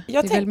man ju. Det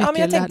är väl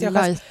mycket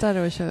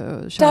lajtare att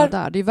köra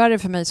där. Det är värre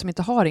för mig som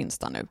inte har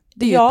Insta nu.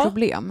 Det är ju ett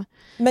problem.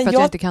 För att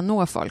jag inte kan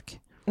nå folk.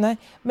 Nej,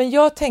 men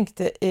jag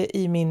tänkte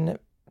i min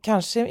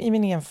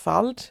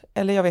enfald,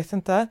 eller jag vet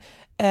inte,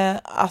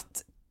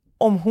 att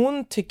om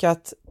hon tycker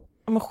att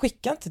men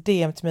skicka inte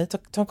DM till mig,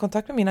 ta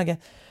kontakt med min agent.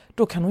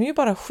 Då kan hon ju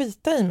bara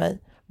skita i mig.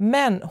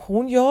 Men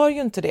hon gör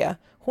ju inte det.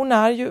 Hon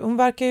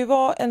verkar ju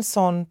vara en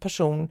sån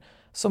person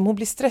som hon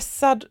blir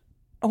stressad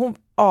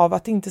av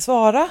att inte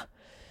svara.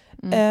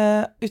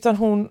 Utan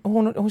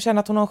hon känner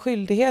att hon har en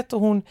skyldighet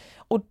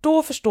och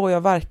då förstår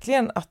jag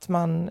verkligen att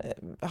man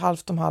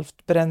halvt om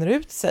halvt bränner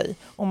ut sig.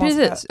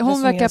 Precis,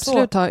 hon verkar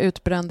absolut ha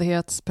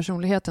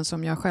utbrändhetspersonligheten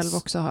som jag själv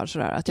också har,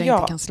 sådär, att jag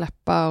inte kan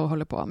släppa och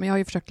hålla på. Men jag har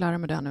ju försökt lära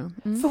mig det nu.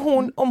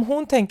 För om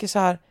hon tänker så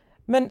här,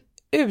 men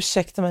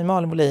ursäkta mig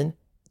Malin Molin,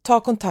 ta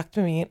kontakt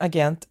med min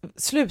agent,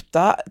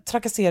 sluta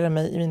trakassera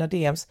mig i mina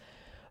DMs.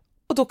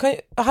 Och då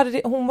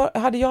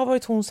hade jag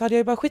varit hon så hade jag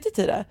ju bara skitit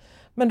i det.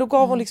 Men då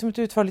gav hon liksom ett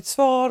utförligt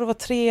svar och var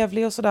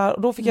trevlig och sådär.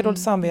 Och då fick jag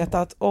dåligt samvete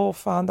att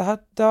det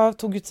här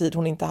tog ju tid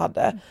hon inte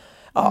hade.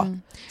 Ja,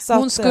 så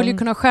hon skulle ju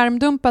kunna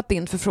skärmdumpa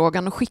din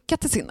förfrågan och skicka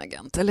till sin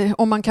agent.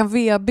 Eller om man kan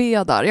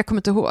VB där, jag kommer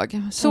inte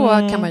ihåg. Så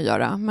kan man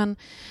göra. Men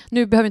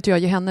nu behöver inte jag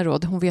ge henne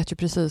råd. Hon vet ju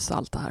precis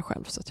allt det här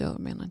själv, så att jag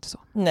menar inte så.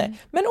 Nej,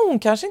 men hon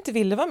kanske inte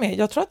ville vara med.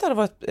 Jag tror att det hade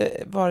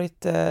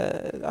varit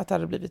att det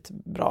hade blivit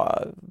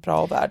bra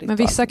och värdigt. Men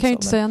vissa kan ju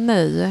inte säga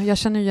nej. Jag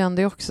känner ju igen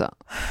det också.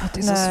 Att det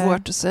är så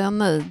svårt att säga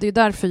nej. Det är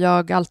därför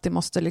jag alltid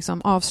måste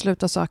liksom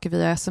avsluta saker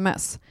via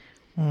sms.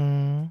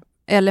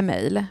 Eller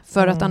mejl,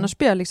 för att annars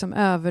blir jag liksom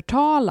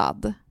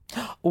övertalad.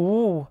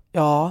 Och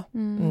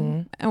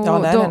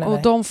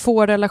de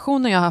få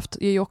relationer jag haft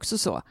är ju också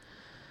så.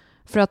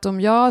 För att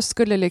om jag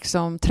skulle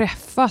liksom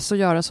träffas och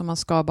göra som man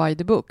ska by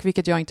the book,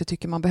 vilket jag inte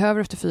tycker man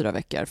behöver efter 4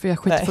 veckor, för jag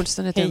skiter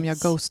fullständigt i om jag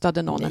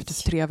ghostade någon efter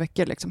 3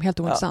 veckor, liksom, helt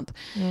ointressant.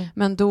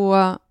 Men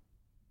då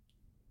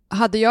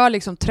hade jag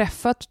liksom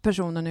träffat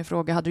personen i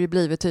fråga, hade det ju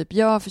blivit typ,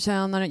 jag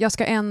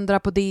ska ändra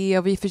på det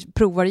och vi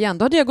provar igen.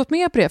 Då hade jag gått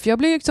med på det, för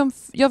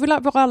jag vill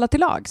vara alla till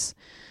lags.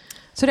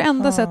 Så det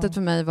enda sättet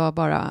för mig var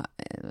bara,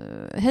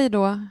 hej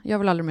då, jag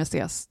vill aldrig mer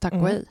ses, tack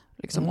och hej.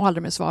 Liksom, och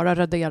aldrig mer svara,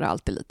 radera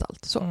allt, lite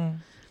allt. Så.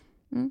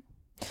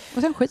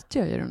 Och sen skiter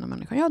jag i den här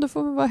människan. Ja, då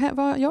får vi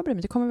jag bryr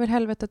mig. Det kommer väl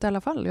helvetet i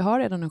alla fall. Jag har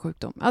redan en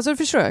sjukdom. Alltså,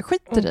 förstår jag,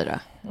 skiter i det.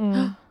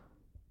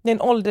 Det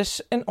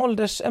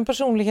är en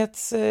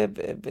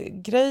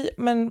personlighetsgrej,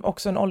 men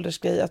också en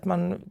åldersgrej, att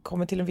man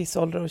kommer till en viss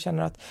ålder och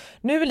känner att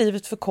nu är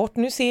livet för kort,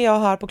 nu ser jag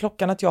här på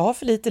klockan att jag har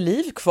för lite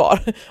liv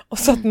kvar. Och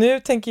så att nu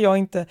tänker jag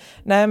inte,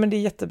 nej men det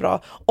är jättebra.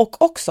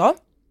 Och också,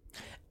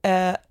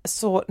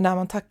 så när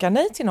man tackar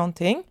nej till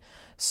någonting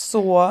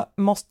så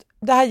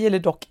det här gäller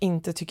dock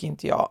inte, tycker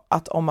inte jag,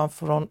 att om man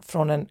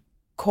från en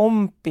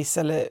kompis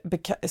eller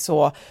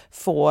så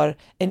får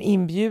en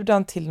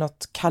inbjudan till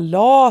något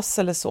kalas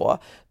eller så,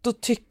 då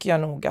tycker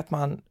jag nog att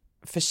man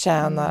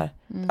förtjänar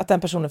att den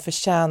personen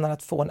förtjänar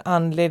att få en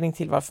anledning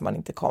till varför man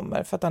inte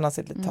kommer, för att annars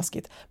är det lite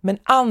taskigt.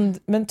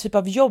 Men typ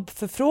av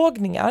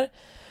jobbförfrågningar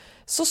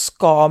så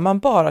ska man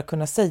bara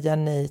kunna säga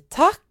nej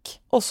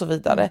tack och så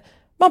vidare.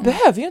 Man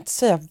behöver ju inte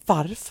säga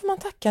varför man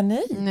tackar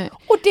nej.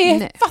 Och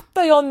det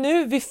fattar jag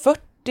nu vid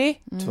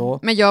 42.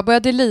 Men jag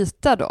började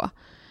lita då.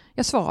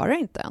 Jag svarar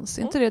inte ens.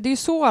 Inte det. Det är ju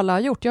så alla har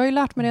gjort. Jag har ju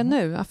lärt mig det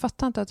nu. Jag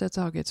fattar inte att det har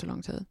tagit så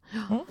lång tid.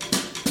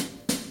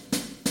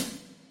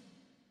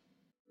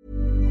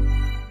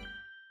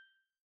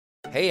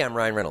 Hey, I'm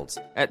Ryan Reynolds.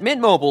 At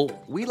Mint Mobile,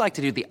 we like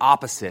to do the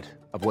opposite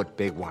of what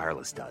Big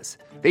Wireless does.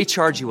 They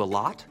charge you a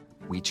lot.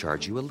 We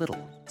charge you a little.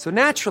 So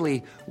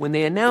naturally, when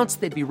they announced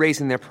they'd be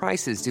raising their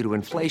prices due to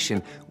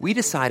inflation, we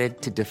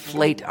decided to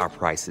deflate our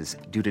prices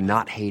due to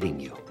not hating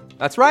you.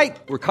 That's right.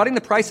 We're cutting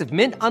the price of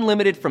Mint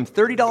Unlimited from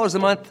 $30 a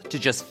month to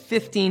just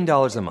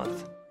 $15 a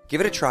month.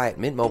 Give it a try at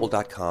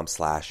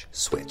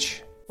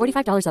mintmobile.com/switch.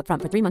 $45 up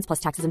front for 3 months plus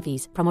taxes and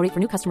fees. Promo rate for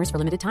new customers for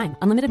limited time.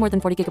 Unlimited more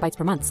than 40 gigabytes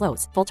per month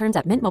slows. Full terms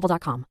at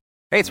mintmobile.com.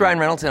 Hey, it's Ryan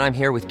Reynolds, and I'm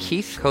here with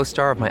Keith,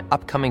 co-star of my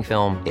upcoming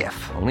film,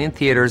 If, only in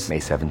theaters May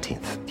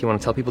 17th. Do you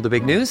want to tell people the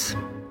big news?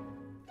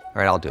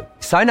 All right, I'll do it.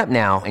 Sign up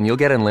now and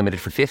you'll get unlimited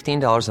for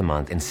 $15 a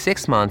month and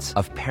 6 months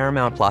of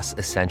Paramount Plus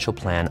Essential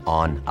Plan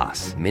on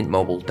us.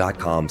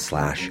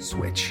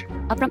 mintmobile.com/switch.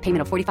 Upfront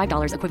payment of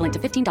 $45 equivalent to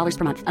 $15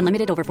 per month.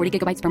 Unlimited over 40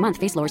 gigabytes per month.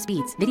 Face lower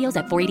speeds. Videos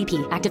at 480p.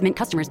 Active Mint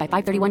customers by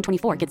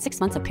 531.24 get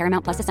 6 months of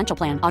Paramount Plus Essential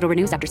Plan. Auto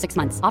renews after 6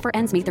 months. Offer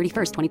ends May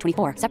 31st,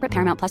 2024. Separate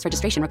Paramount Plus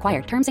registration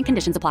required. Terms and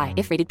conditions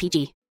apply if rated PG.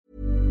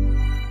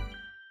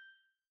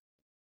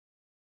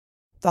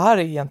 Det här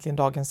är egentligen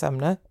dagens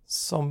ämne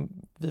som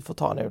vi får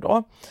ta nu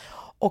då.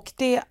 Och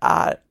det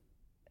är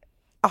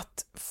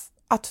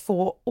att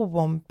få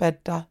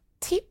oombedda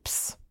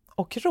tips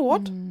och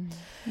råd.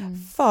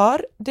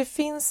 För det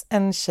finns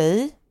en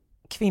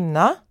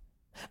kvinna.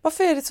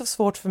 Varför är det så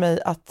svårt för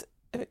mig att,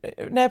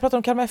 när jag pratar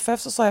om Kalmar FF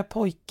så sa jag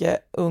pojke,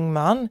 ung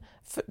man.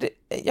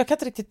 Jag kan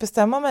inte riktigt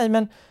bestämma mig,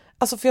 men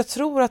alltså, för jag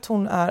tror att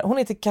hon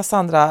heter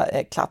Cassandra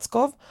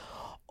Klatskov.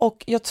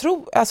 Och jag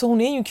tror, alltså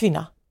hon är ju en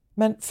kvinna.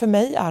 Men för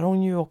mig är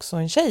hon ju också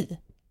en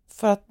tjej.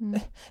 För att,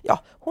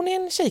 hon är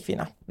en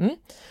tjejkvinna.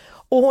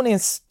 Och hon är en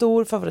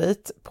stor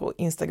favorit på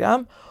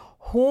Instagram.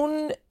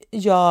 Hon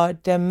gör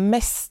det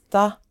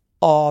mesta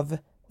av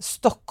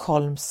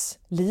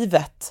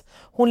Stockholmslivet.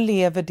 Hon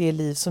lever det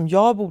liv som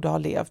jag borde ha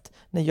levt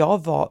när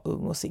jag var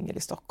ung och singel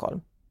i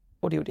Stockholm.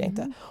 och det gjorde jag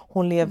inte.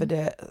 Hon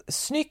levde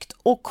snyggt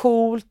och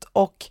coolt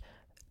och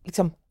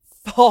liksom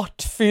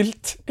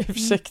fartfyllt.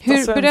 Ursäkta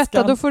svenskan.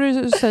 Berätta, då får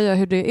du säga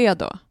hur det är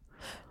då.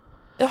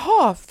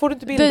 Jaha, får du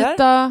inte bilder?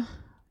 Dejta.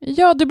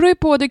 Ja, det beror ju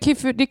på.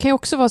 Det kan ju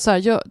också vara så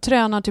här, jag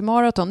tränar till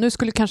maraton. Nu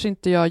skulle kanske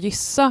inte jag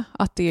gissa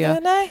att det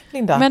är... Nej,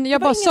 Linda. Men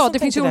jag bara sa, det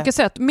finns ju olika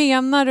sätt.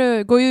 Menar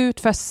du gå ut,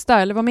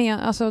 festa eller vad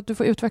menar alltså, du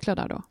får utveckla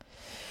där då.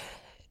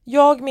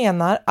 Jag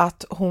menar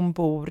att hon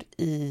bor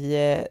i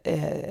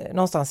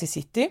någonstans i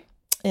city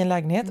i en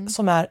lägenhet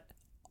som är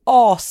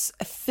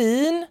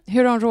asfin.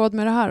 Hur har hon råd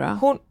med det här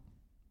då?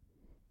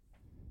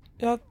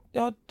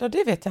 Ja,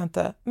 det vet jag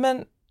inte.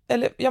 Men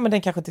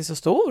den kanske inte är så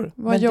stor.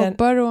 Vad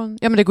jobbar hon?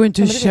 Ja, men det går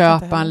inte att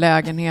köpa en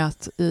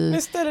lägenhet i...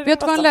 Vet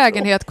du vad en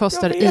lägenhet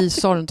kostar i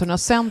Sollentuna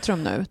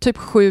centrum nu? Typ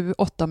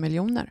 7-8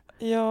 miljoner.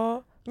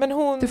 Ja, men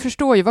hon... Du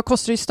förstår ju, vad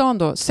kostar det i stan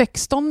då?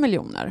 16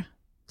 miljoner.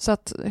 Så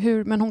att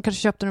men hon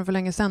kanske köpte den för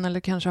länge sedan eller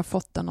kanske har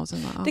fått den av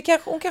sina...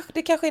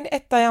 Det kanske är en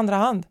etta i andra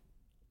hand.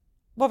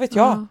 Vad vet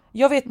jag? Ja.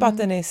 Jag vet bara att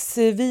den är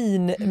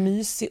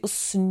svinmysig och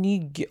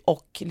snygg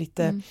och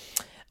lite...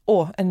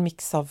 en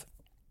mix av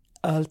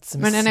allt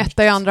som men en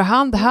etta i andra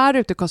hand här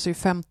ute kostar ju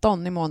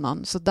 15 i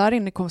månaden. Så där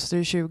inne kostar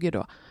det 20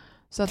 då.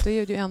 Så att det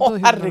är ju ändå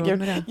herregud.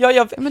 Med det.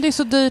 Ja, men det är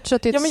så dyrt så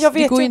att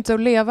det går inte att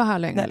leva här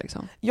längre.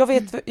 Liksom. Jag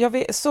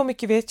vet, så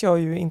mycket vet jag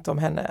ju inte om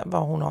henne,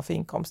 vad hon har för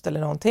inkomst eller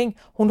någonting.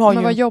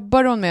 Vad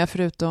jobbar hon med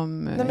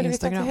förutom Instagram? Nej, men det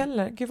vet jag inte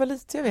heller. Gud vad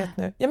lite jag vet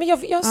nu. Ja, men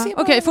jag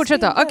ser Okej,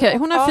 fortsätt då. Okej,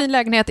 hon har en fin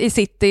lägenhet i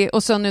city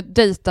och så nu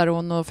dejtar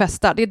hon och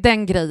festar. Det är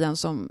den grejen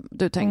som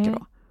du tänker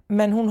då.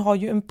 Men hon har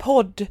ju en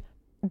podd,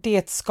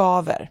 det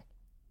skaver.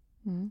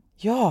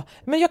 Ja,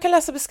 men jag kan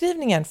läsa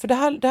beskrivningen för det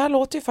här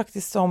låter ju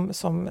faktiskt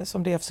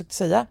som det jag försökte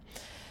säga.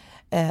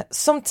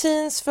 Som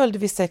teens följde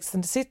vi Sex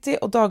and the City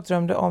och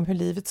dagdrömde om hur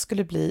livet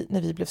skulle bli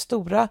när vi blev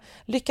stora.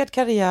 Lyckad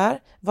karriär,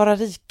 vara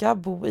rika,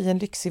 bo i en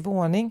lyxig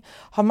våning,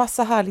 ha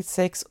massa härligt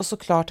sex och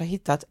såklart ha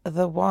hittat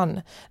the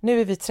one.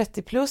 Nu är vi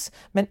 30 plus,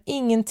 men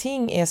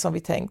ingenting är som vi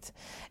tänkt.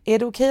 Är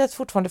det okej att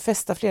fortfarande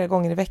festa flera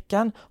gånger i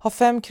veckan, ha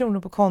 5 kronor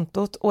på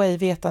kontot och ej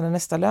veta när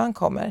nästa lön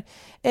kommer?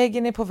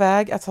 Äggen är på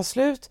väg att ta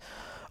slut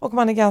och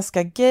man är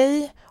ganska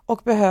gay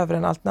och behöver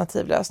en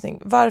alternativ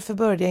lösning. Varför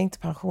började jag inte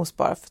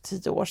pensionsspara för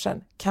 10 år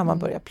sedan? Kan man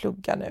börja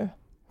plugga nu?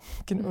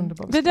 Vilken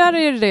underbar det där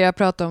är det jag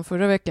pratade om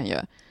förra veckan ju.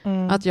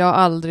 Att jag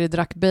aldrig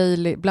drack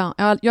Bailey.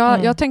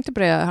 Jag tänkte på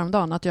det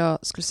häromdagen att jag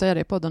skulle säga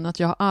det på podden att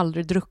jag har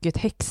aldrig druckit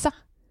häxa.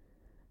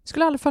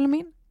 Skulle aldrig falla mig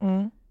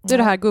in. Det är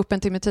det här, gå upp en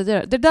timme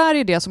tidigare. Det där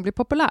är det som blir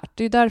populärt.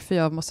 Det är därför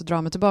jag måste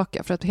dra mig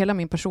tillbaka. För att hela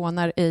min person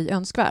är ej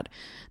önskvärd.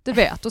 Du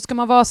vet, då ska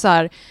man vara så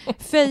här,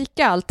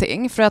 fejka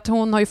allting. För att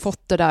hon har ju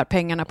fått det där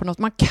pengarna på något.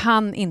 Man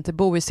kan inte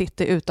bo i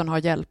city utan att ha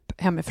hjälp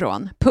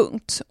hemifrån.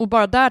 Punkt. Och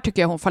bara där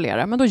tycker jag hon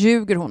fallerar. Men då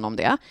ljuger hon om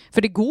det.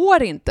 För det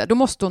går inte. Då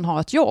måste hon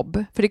ha ett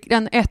jobb. För det är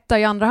en etta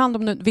i andra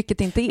hand,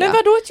 vilket inte är. Men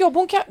vadå ett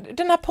jobb?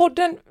 Den här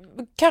podden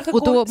kanske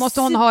och då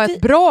måste hon ha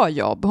ett bra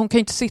jobb. Hon kan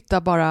inte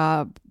sitta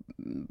bara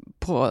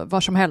på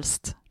var som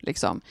helst.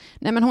 Liksom.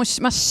 Nej, men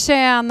man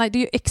tjänar, det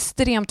är ju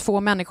extremt få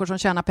människor som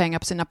tjänar pengar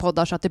på sina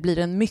poddar så att det blir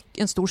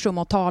en stor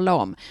summa att tala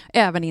om.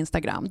 Även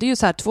Instagram. Det är ju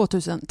så här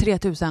 2000,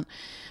 3000.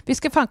 Vi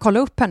ska fan kolla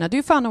upp henne. Det är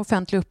ju fan en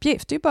offentlig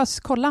uppgift. Det är ju bara att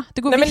kolla.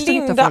 Det går visst att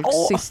hitta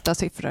folks sista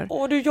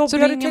siffror. Du jobbar, så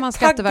ringer man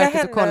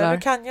Skatteverket och kollar.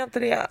 Du kan ju inte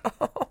det.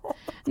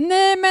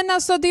 Nej, men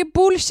alltså det är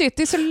bullshit.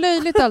 Det är så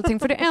löjligt allting.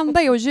 För det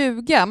enda är att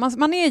ljuga.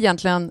 Man är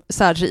egentligen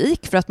så här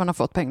rik för att man har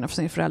fått pengar från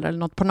sin förälder eller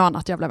något på något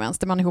annat jävla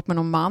vänster. Man är ihop med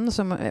någon man.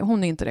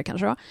 Hon är inte det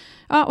kanske då.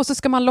 Ja, och så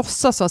ska man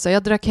låtsas så att säga.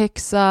 Jag drack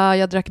häxa,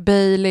 jag drack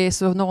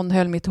Baileys och någon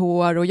höll mitt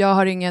hår och jag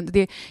har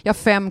jag har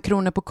 5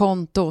 kronor på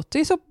kontot. Det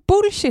är så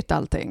bullshit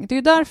allting. Det är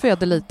ju därför jag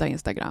deletar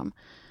Instagram.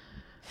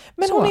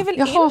 Men så, hon är väl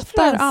jag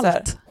influencer? hatar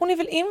allt. Hon är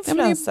väl influencer? Ja,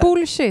 men det är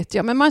bullshit.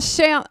 Ja, men man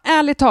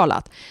ärligt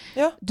talat.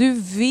 Ja. Du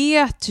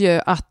vet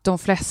ju att de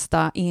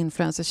flesta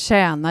influencers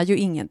tjänar ju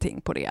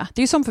ingenting på det. Det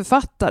är ju som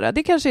författare.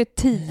 Det kanske är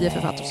 10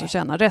 författare som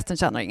tjänar. Resten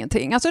tjänar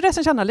ingenting. Alltså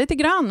resten tjänar lite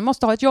grann.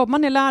 Måste ha ett jobb.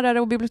 Man är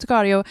lärare och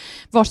bibliotekarie och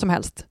vad som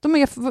helst.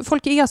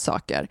 Folk är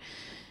saker.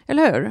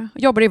 Eller hur?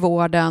 Jobbar i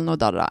vården och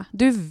där.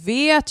 Du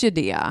vet ju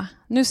det.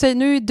 Nu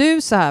är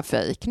du så här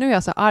fake. Nu är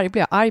jag så arg,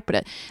 blir jag arg på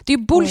dig. Det är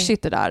ju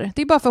bullshit det där.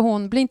 Det är bara för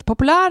hon blir inte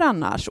populär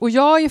annars. Och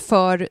jag är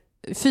för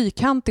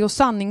fyrkantig och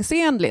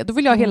sanningsenlig. Då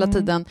vill jag hela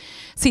tiden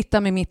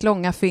sitta med mitt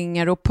långa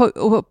finger och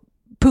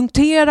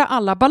punktera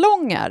alla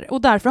ballonger.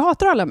 Och därför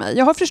hatar alla mig.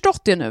 Jag har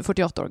förstått det nu,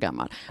 48 år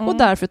gammal. Och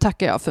därför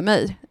tackar jag för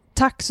mig.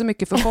 Tack så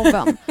mycket för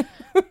showen.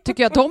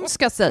 Tycker jag att de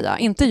ska säga,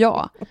 inte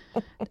jag.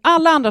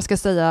 Alla andra ska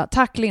säga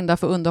tack Linda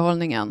för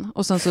underhållningen.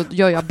 Och sen så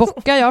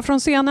bockar jag från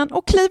scenen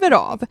och kliver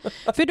av.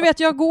 För du vet,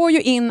 jag går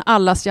ju in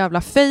allas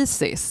jävla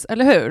faces,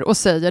 eller hur? Och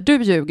säger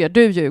du ljuger,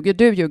 du ljuger,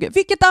 du ljuger.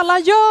 Vilket alla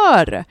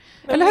gör,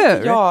 eller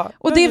hur? Ja,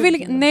 och det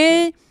vill,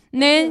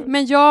 nej,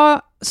 men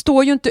jag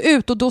står ju inte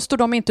ut och då står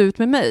de inte ut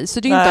med mig. Så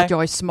det är ju inte att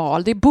jag är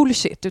smal, det är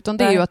bullshit. Utan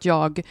det är ju att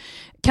jag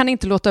kan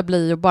inte låta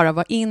bli att bara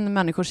vara in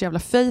människors jävla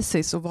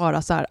faces och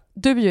vara så här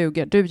du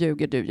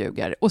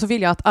ljuger. Och så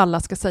vill jag att alla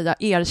ska säga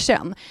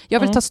erkänn. Jag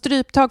vill ta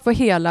stryptag för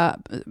hela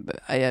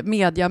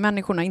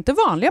mediamänniskorna, inte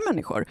vanliga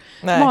människor.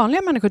 Nej.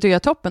 Vanliga människor tycker jag är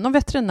toppen. De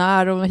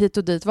veterinär och hit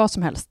och dit, vad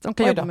som helst. De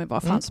kan jobba med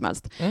vad fan som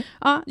helst.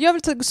 Ja, jag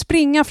vill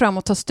springa fram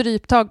och ta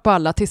stryptag på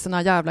alla tills den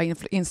här jävla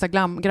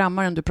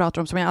Instagram-grammaren du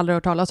pratar om som jag aldrig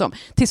hört talas om.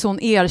 Tills hon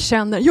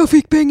erkänner, jag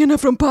fick pengarna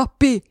från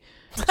pappi.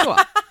 Så,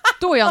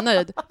 då är jag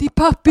nöjd. Det är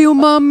pappi och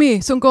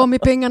mammi som gav mig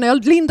pengarna.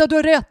 Linda, du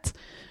har rätt.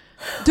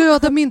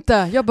 Döda mig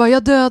inte.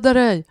 Jag dödar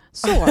dig.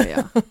 Så är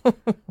jag.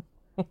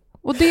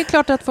 Och det är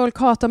klart att folk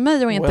hatar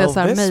mig och inte så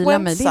här mejlar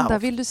mig. Linda,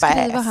 vill du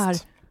skriva här?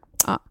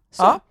 Ja,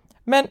 så. Ja,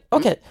 men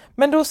okej.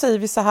 Men då säger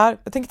vi så här.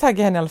 Jag tänker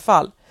tagga henne i alla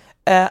fall.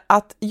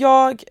 Att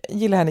jag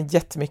gillar henne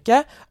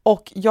jättemycket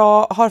och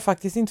jag har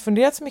faktiskt inte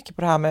funderat så mycket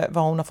på det här med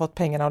var hon har fått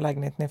pengarna och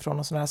lägenheten ifrån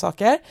och sådana här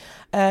saker.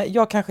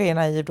 Jag kanske är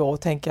naiv då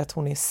och tänker att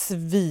hon är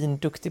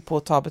svinduktig på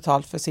att ta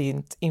betalt för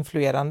sitt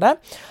influerande.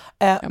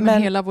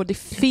 Men hela det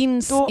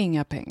finns då,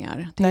 inga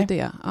pengar. Det är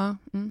det. Ja.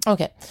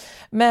 Okej.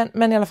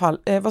 Men i alla fall,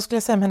 vad skulle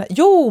jag säga med henne?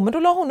 Jo, men då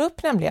la hon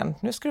upp nämligen.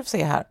 Nu ska du få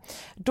se här.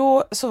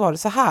 Då så var det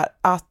så här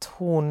att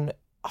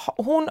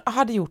hon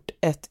hade gjort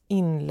ett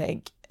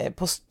inlägg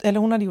eller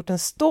hon hade gjort en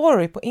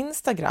story på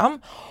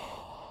Instagram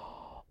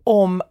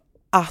om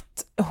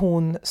att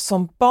hon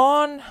som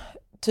barn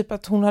typ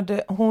att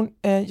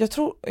jag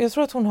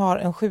tror att hon har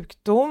en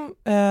sjukdom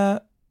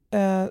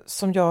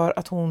som gör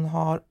att hon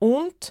har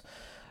ont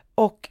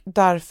och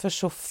därför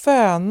så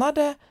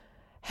fönade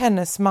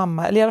hennes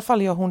mamma, eller i alla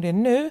fall gör hon det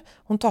nu,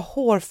 hon tar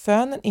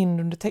hårfönen in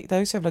under det är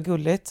ju så jävla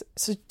gulligt,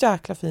 så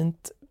jäkla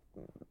fint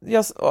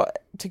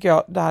tycker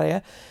jag det här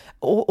är.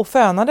 Och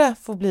fönade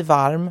får bli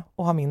varm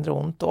och ha mindre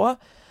ont då.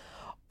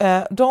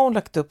 Då har hon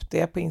lagt upp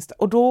det på Insta.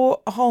 Och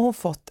då har hon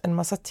fått en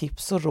massa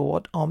tips och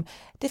råd om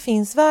det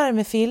finns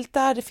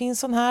värmefiltar, det finns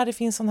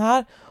sån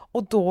här.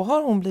 Och då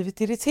har hon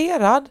blivit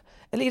irriterad.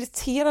 Eller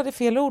irriterad är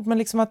fel ord, men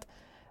liksom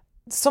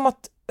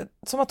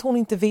som att hon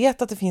inte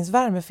vet att det finns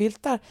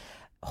värmefiltar.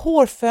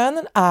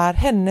 Hårfönen är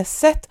hennes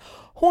sätt.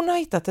 Hon har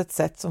hittat ett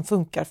sätt som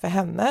funkar för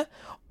henne.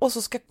 Och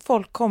så ska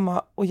folk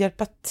komma och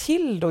hjälpa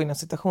till då inom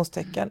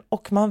citationstecken.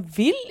 Och man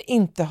vill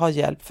inte ha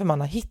hjälp för man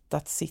har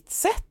hittat sitt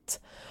sätt.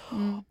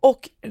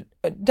 Och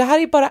det här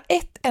är bara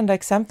ett enda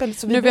exempel.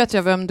 Så nu vet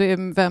jag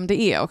vem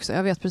det är också.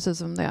 Jag vet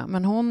precis vem det är.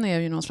 Men hon är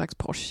ju någon slags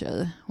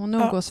Porsche. Hon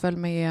umgås väl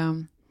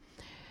med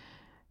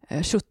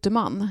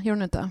Schutterman, gör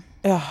hon inte?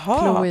 Jaha.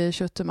 Chloe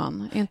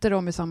Schutterman. Inte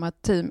de i samma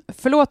team.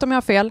 Förlåt om jag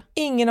har fel.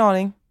 Ingen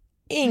aning.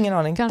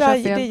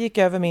 Det gick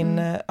över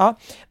min... Ja.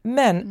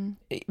 Men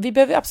vi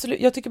behöver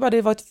absolut... Jag tycker bara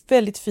det var ett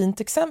väldigt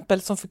fint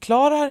exempel som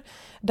förklarar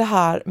det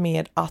här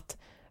med att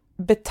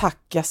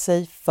betacka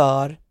sig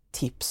för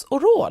tips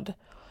och råd.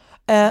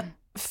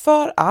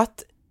 För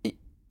att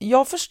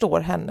jag förstår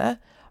henne,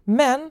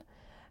 men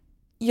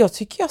jag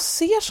tycker jag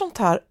ser sånt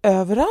här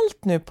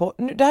överallt nu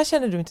det här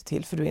känner du inte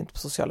till för du är inte på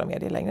sociala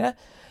medier längre.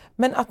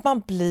 Men att man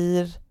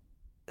blir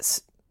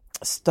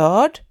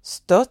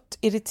stött,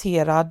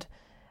 irriterad,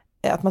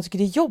 att man tycker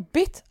det är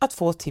jobbigt att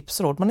få tips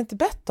och råd man inte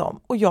bett om.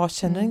 Och jag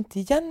känner inte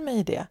igen mig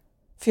i det.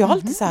 För jag är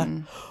alltid så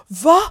här,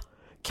 va?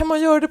 Kan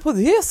man göra det på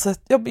det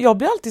sättet? Jag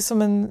blir alltid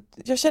som en...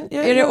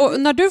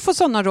 När du får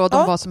sådana råd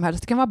om vad som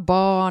helst, det kan vara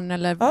barn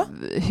eller...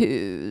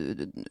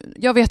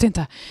 Jag vet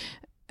inte.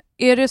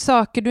 Är det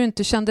saker du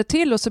inte kände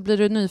till och så blir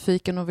du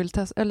nyfiken och vill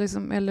testa?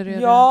 Eller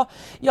är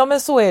ja,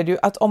 men så är det ju.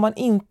 Att om man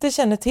inte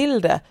känner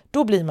till det,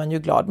 då blir man ju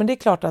glad. Men det är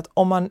klart att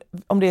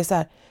om det är så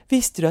här,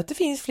 visste du att det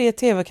finns fler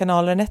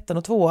tv-kanaler än 1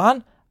 och 2?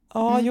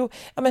 Jo.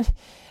 Ja, men...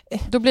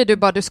 Då blir du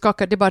bara, du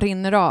skakar, det bara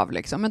rinner av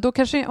liksom. Men då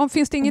kanske,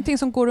 finns det ingenting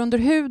som går under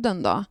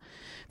huden då?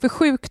 För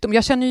sjukdom,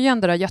 jag känner ju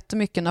igen det där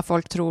jättemycket när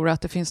folk tror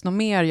att det finns något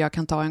mer jag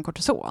kan ta än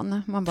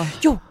kortison. Man bara...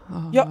 Jo.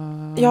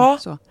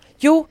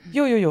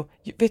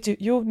 Vet du,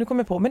 nu kommer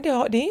jag på. Men det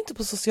är inte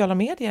på sociala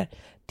medier.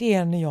 Det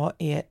är när jag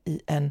är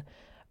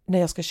när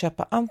jag ska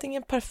köpa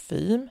antingen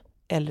parfym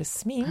eller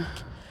smink.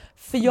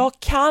 För jag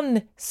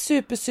kan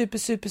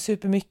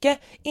super mycket.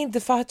 Inte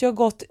för att jag har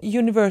gått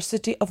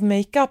University of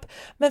Makeup,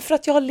 men för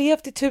att jag har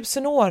levt i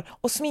 1000 år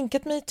och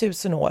sminkat mig i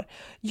 1000 år.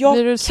 Jag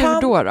blir du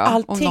sur då?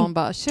 Allting. Om någon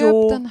bara,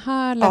 köp den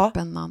här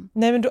läppennan.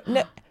 Nej,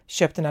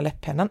 köp den här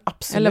läpppennan,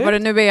 absolut. Eller vad det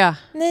nu är.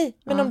 Nej,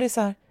 men om det är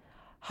så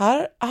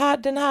här,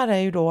 den här är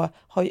ju då,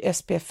 har ju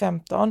SPF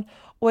 15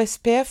 och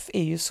SPF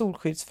är ju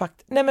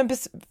solskyddsfaktor. Nej, men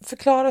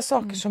förklara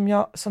saker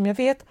som jag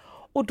vet.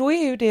 Och då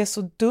är ju det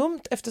så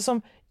dumt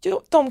eftersom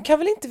de kan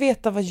väl inte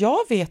veta vad jag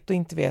vet och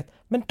inte vet.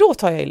 Men då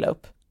tar jag illa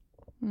upp.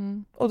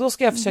 Och då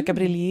ska jag försöka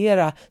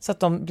briljera så att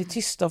de blir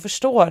tysta och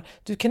förstår.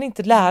 Du kan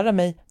inte lära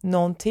mig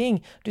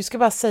någonting. Du ska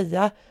bara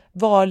säga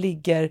var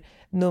ligger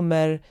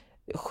nummer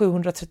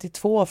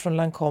 732 från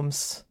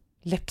Lancoms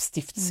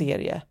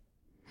läppstiftserie.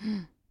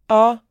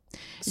 Ja,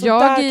 så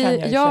där kan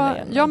jag känna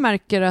igen. Jag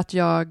märker att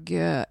jag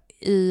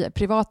i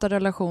privata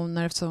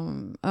relationer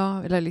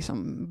eller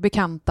liksom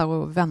bekanta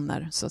och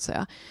vänner så att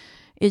säga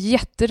är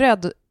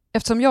jätterädd.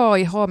 Eftersom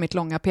jag har mitt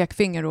långa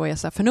pekfinger och är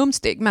så här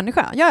förnumstig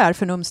människa. Jag är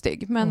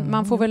förnumstig, men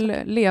man får väl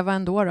leva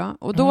ändå.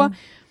 Och då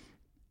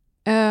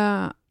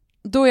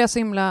är jag så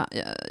himla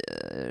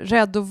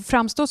rädd att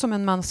framstå som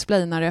en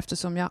mansplainare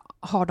eftersom jag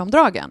har de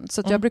dragen.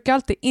 Så att jag brukar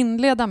alltid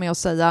inleda med att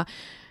säga,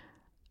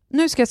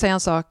 nu ska jag säga en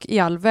sak i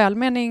all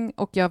välmening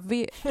och jag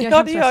vet...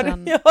 Ja, det gör du.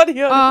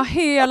 Ja,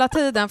 hela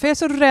tiden. För jag är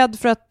så rädd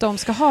för att de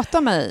ska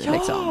hata mig. Ja.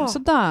 Liksom.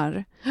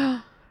 Sådär.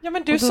 Ja,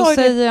 men du och då sa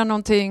säger jag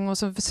någonting och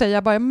så säger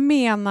jag bara, jag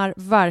menar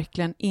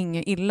verkligen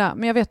inget illa.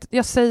 Men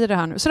jag säger det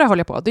här nu. Så där håller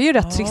jag på. Det är ju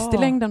rätt trist i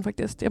längden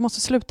faktiskt. Jag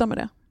måste sluta med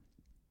det.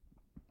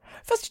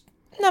 Fast,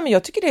 nej, men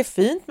jag tycker det är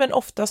fint, men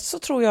oftast så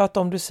tror jag att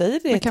om du säger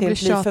det till bli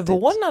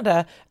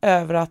förvånade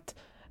över att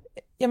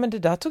ja, men det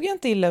där tog jag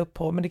inte illa upp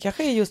på, men det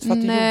kanske är just för att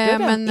du gjorde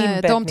den inbäddningen.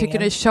 Nej, de tycker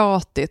det är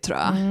tjatigt, tror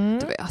jag.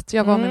 Du vet.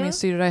 Jag var med min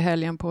syrra i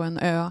helgen på en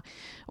ö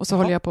och så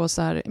håller jag på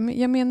så här,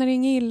 jag menar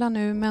inget illa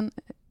nu, men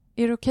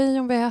är det okej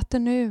om vi äter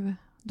nu?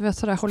 Du vet,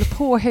 sådär, håller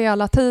på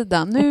hela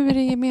tiden. Nu är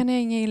det, menar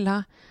jag inget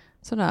illa.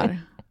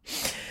 Sådär.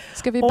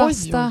 Ska vi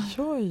basta?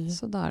 Oj.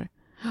 Sådär.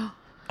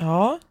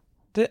 Ja,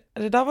 det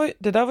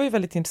där var ju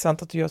väldigt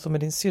intressant att du gör så med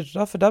din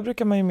syrra, för där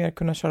brukar man ju mer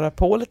kunna köra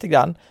på lite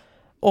grann.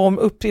 Och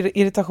om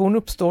irritation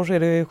uppstår så är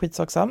det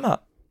skitsaksamma.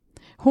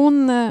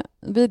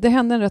 Det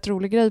hände en rätt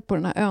rolig grej på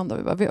den här ön där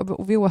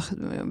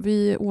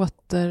vi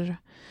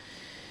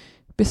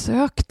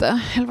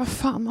återbesökte, eller vad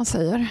fan man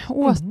säger.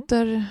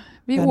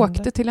 Vi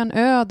åkte till en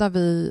ö där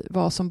vi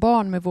var som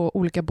barn med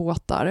olika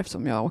båtar,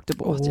 eftersom jag åkte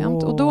båt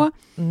jämt. Och då,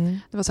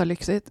 det var så här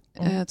lyxigt,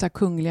 så här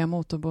kungliga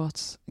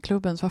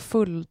motorbåtsklubben som var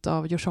fullt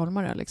av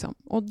djursholmare. Liksom.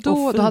 Och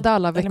då hade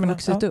alla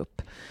vuxit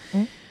upp.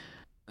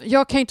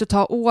 Jag kan inte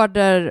ta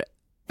order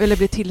eller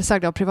bli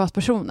tillsagd av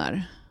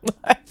privatpersoner.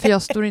 För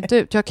jag står inte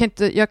ut. Jag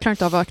klarar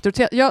inte av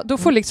auktoritet. Då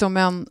får liksom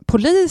en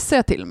polis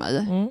säga till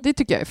mig. Det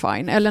tycker jag är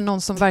fine. Eller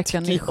någon som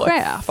verkligen är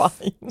chef.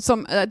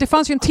 Det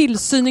fanns ju en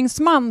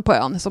tillsyningsman på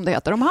ön, som det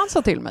heter. Om han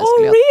sa till mig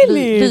skulle jag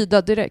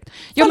lyda direkt.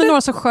 Ja, men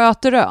några som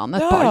sköter ön.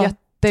 Ett par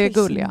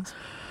jättegulliga.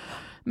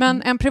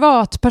 Men en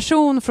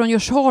privatperson från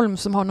Djursholm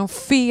som har någon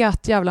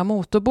fet jävla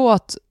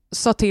motorbåt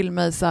sa till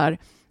mig så här: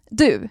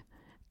 du,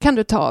 kan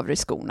du ta av dig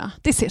skorna?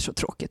 Det ser så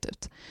tråkigt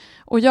ut.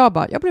 Och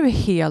jag blev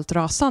helt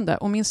rasande.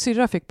 Och min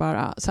syrra fick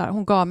bara så här,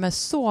 hon gav mig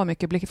så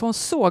mycket blick, för hon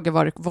såg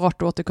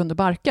vartåt det kunde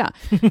barka.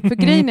 För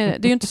grejen är,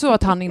 det är ju inte så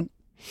att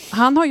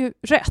han har ju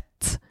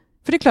rätt.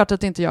 För det är klart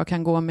att inte jag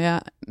kan gå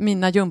med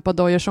mina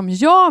gympadojor som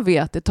jag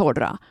vet är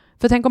torra.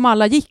 För tänk om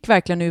alla gick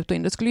verkligen ut och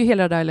in. Det skulle ju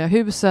hela det där lilla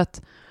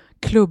huset,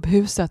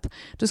 klubbhuset,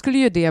 då skulle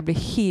ju det bli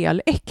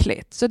helt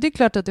äckligt. Så det är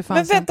klart att det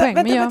fanns en poäng.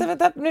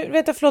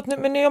 Vänta, förlåt nu,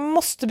 men jag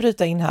måste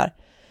bryta in här.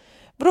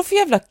 Vadå för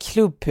jävla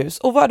klubbhus?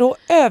 Och vadå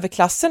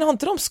överklassen? Har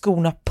inte de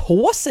skorna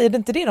på sig? Är det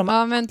inte det de har?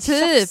 Ja, men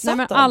typ. Nej,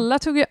 men alla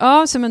tog ju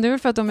av sig, men det är väl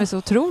för att de är så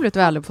otroligt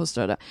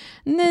väluppfostrade.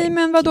 Nej,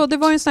 men vadå? Det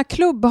var ju en sån här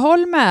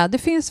klubbhåll med. Det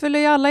finns väl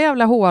i alla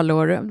jävla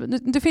hålor.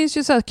 Det finns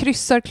ju så här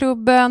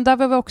kryssarklubben, där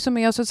var vi också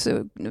med, och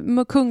så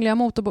kungliga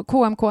motorbåt,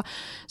 KMK.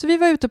 Så vi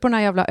var ute på den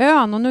här jävla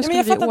ön och nu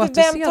skulle vi återse den. Men jag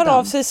fattar inte, vem tar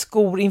av sig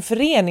skor i en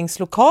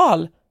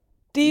föreningslokal?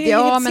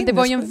 Ja, men det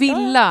var ju en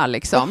villa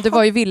liksom. Det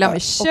var ju villa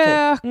med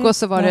kök och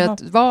så var det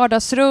ett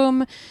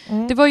vardagsrum.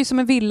 Det var ju som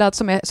en villa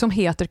som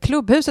heter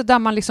Klubbhuset, där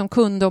man liksom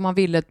kunde, om man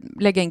ville,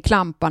 lägga in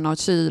klamparna och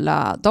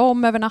kyla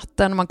dem över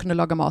natten, och man kunde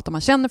laga mat om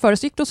man kände för det,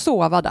 så gick det att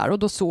sova där, och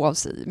då sov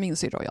min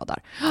syrra och jag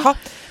där. Ja,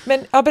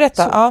 men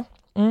berätta.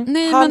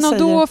 Nej, men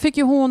då fick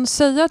ju hon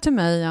säga till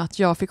mig att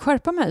jag fick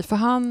skärpa mig, för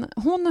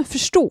hon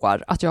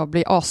förstår att jag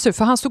blir asur,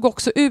 för han såg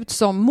också ut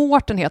som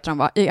Mårten heter han,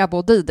 va, i Ebba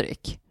och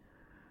Didrik.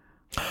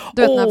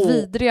 Du vet, den här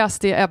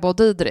vidrigaste i Ebba och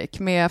Didrik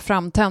med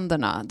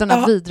framtänderna. Den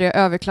här vidriga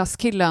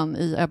överklasskillen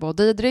i Ebba och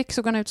Didrik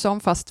såg han ut som,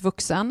 fast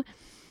vuxen.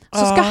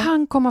 Så ska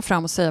han komma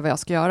fram och säga vad jag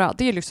ska göra.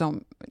 Det är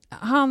liksom,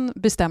 han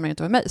bestämmer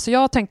inte över mig. Så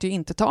jag tänkte ju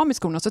inte ta av mig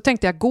skorna. Så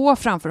tänkte jag gå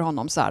framför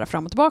honom så här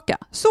fram och tillbaka.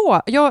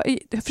 Så, jag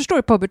förstår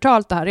hur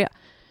pubertalt det här är.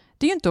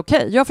 Det är ju inte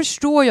okej. Jag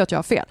förstår ju att jag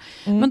har fel.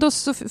 Men då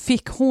så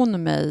fick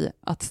hon mig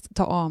att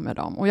ta av med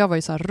dem. Och jag var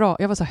ju så här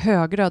jag var så här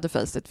högröd i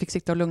fejset. Fick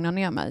sitta och lugna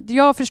ner mig.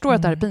 Jag förstår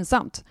att det här är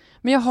pinsamt.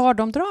 Men jag har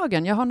de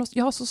dragen. Jag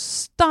har så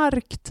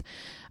starkt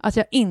att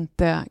jag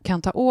inte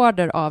kan ta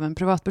order av en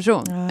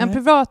privatperson. Nej. En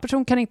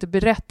privatperson kan inte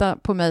berätta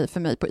för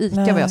mig på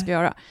ICA vad jag ska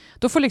göra.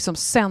 Då får liksom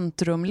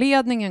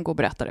centrumledningen gå och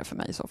berätta det för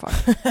mig i så fall.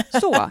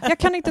 Så, jag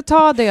kan inte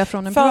ta det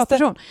från en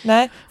privatperson.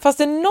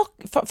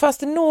 Fast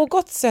det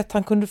något sätt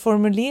han kunde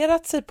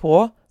formulerat sig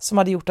på som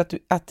hade gjort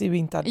att du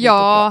inte hade...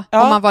 Ja,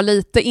 om man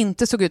var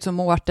inte såg ut som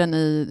Mårten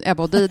i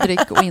Ebba och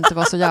Didrik och inte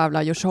var så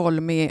jävla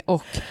Djursholmig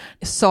och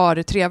sa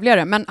det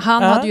trevligare. Men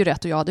han hade ju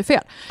rätt och jag hade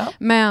fel.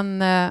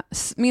 Men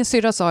min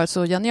syrra sa det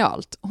så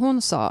genialt.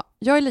 Hon sa,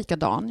 jag är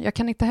likadan, jag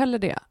kan inte heller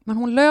det. Men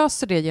hon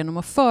löser det genom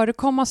att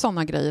förekomma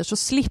sådana grejer, så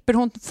slipper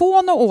hon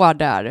få några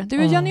order. Det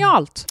är ju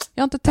genialt.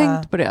 Jag har inte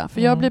tänkt på det.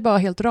 För jag blir bara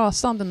helt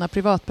rasande när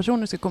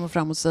privatpersoner ska komma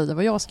fram och säga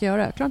vad jag ska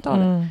göra. Jag klarar inte av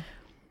det.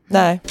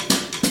 Nej.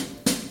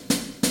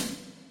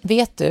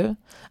 Vet du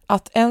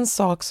att en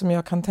sak som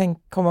jag kan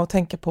komma att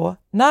tänka på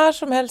när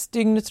som helst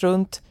dygnet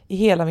runt i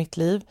hela mitt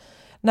liv,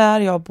 när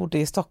jag bodde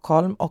i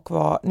Stockholm och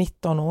var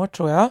 19 år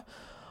tror jag,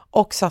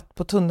 och satt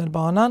på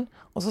tunnelbanan,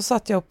 och så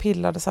satt jag och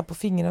pillade så här på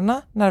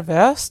fingrarna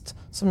nervöst,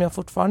 som jag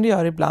fortfarande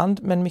gör ibland,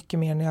 men mycket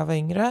mer när jag var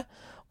yngre.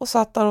 och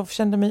satt där och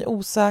kände mig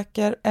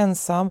osäker,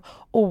 ensam,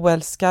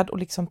 oälskad och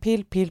liksom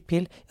pill.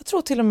 Jag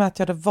tror till och med att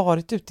jag hade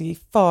varit ute i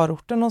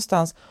förorten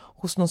någonstans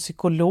hos någon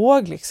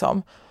psykolog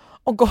liksom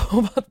och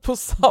gått på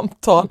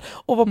samtal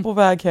och var på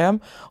väg hem.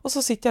 Och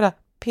så sitter jag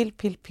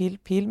där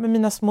pill med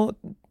mina små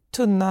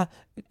tunna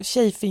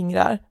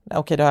tjejfingrar.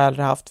 Okej, det har jag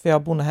aldrig haft för jag har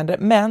bonahänder.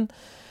 Men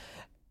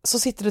så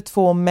sitter det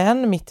 2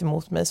 män mitt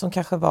emot mig som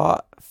kanske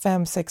var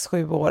 5, 6,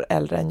 7 år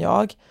äldre än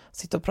jag.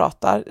 Sitter och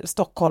pratar,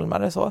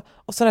 stockholmare så.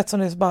 Och så rätt som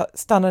det så bara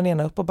stannar den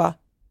ena upp och bara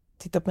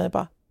tittar på mig och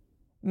bara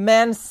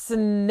men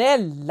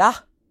snälla!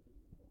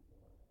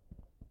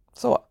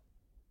 Så.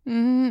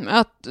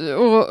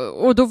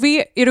 Och då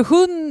är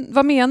det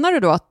vad menar du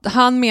då? Att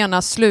han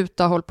menar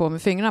sluta håll på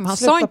med fingrarna, men han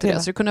sa inte det,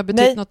 så det kunde ha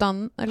betytt något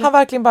annat? Eller? Han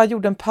verkligen bara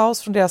gjorde en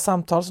paus från deras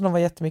samtal som de var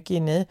jättemycket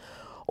inne i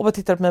och bara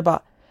tittade på mig och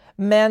bara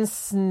men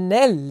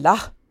snälla!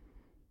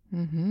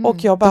 Och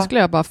jag bara, då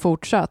skulle jag bara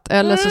fortsatt,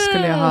 eller så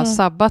skulle jag ha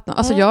sabbat.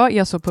 Alltså jag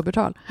är så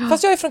pubertal.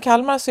 Fast jag är från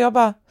Kalmar så jag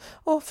bara,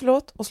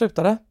 förlåt, och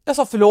slutade. Jag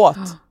sa förlåt.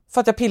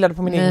 För att jag pillade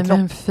på min egen kropp.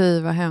 Men fy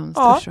vad hemskt.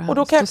 Ja, och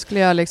då skulle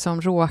jag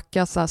liksom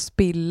råka så här,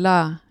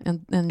 spilla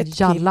en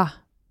jalla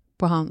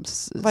på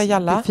hans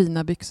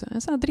fina byxor.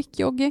 En sån här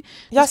drickjoggi.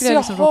 Då skulle jag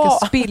liksom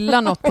råka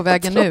spilla något på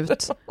vägen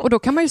ut. Och då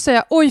kan man ju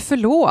säga, oj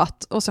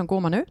förlåt. Och sen går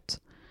man ut.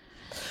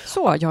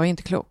 Så, jag är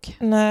inte klok.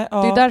 Nej,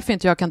 ja. Det är därför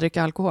inte jag kan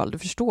dricka alkohol, du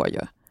förstår ju.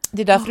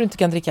 Det är därför du inte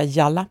kan dricka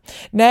jalla.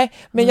 Nej,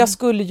 men jag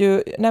skulle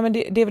ju... Nej, men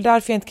det är väl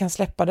därför jag inte kan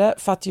släppa det.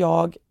 För att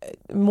jag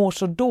mår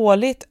så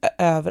dåligt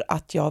över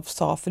att jag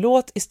sa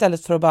förlåt.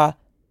 Istället för att bara...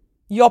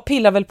 Jag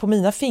pillar väl på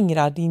mina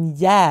fingrar, din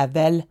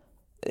jävel.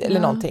 Eller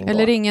någonting.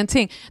 Eller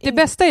ingenting. Det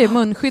bästa är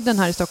munskydden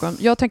här i Stockholm.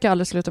 Jag tänker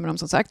aldrig sluta med dem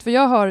som sagt. För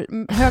jag har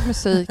hög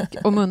musik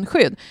och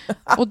munskydd.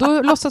 Och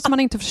då låtsas man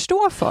inte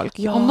förstå folk.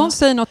 Ja. Om någon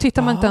säger något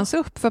tittar man inte ens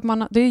upp. För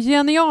att det är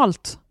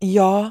genialt.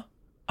 Ja.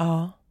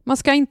 Man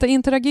ska inte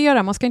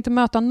interagera, man ska inte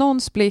möta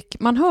någons blick.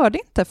 Man hör det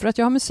inte för att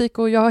jag har musik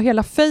och jag har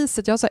hela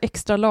facet. Jag har så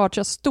extra large, jag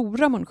har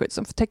stora munskydd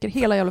som täcker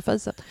hela jävla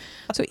facet.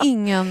 Så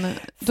ingen...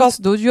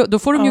 Då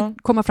får de ju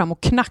komma fram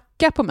och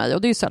knacka på mig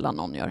och det är ju sällan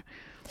någon gör.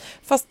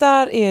 Fast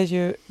där är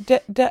ju...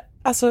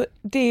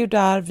 Det är ju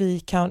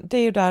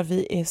där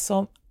vi är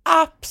som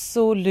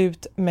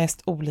absolut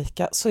mest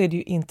olika, så är det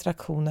ju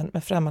interaktionen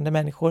med främmande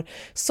människor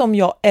som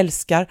jag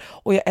älskar,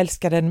 och jag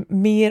älskar den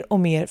mer och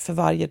mer för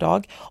varje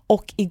dag.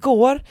 Och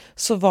igår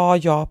så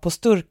var jag på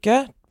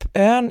Sturkö,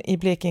 ön i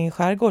Blekinge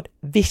skärgård,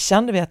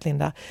 Vischan, du vet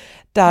Linda,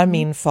 där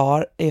min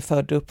far är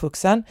född och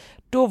uppvuxen.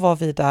 Då var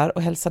vi där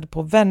och hälsade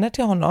på vänner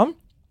till honom.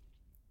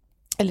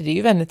 Eller det är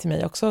ju vänner till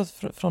mig också,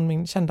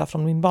 kända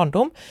från min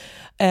barndom.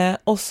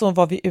 Och så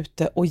var vi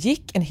ute och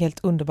gick en helt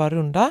underbar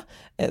runda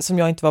som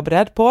jag inte var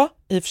beredd på.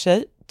 I och för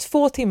sig,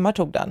 2 timmar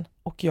tog den.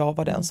 Och jag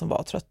var den som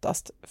var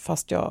tröttast,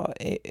 fast jag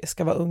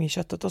ska vara ung i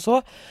köttet och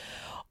så.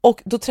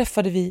 Och då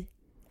träffade vi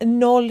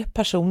 0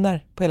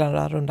 personer på hela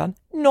den här rundan.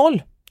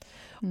 0!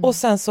 Och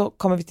sen så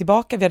kommer vi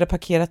tillbaka, vi hade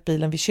parkerat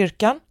bilen vid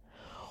kyrkan.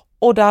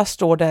 Och där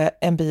står det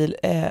en bil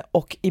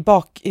och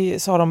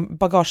så har de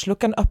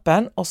bagageluckan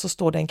öppen och så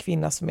står det en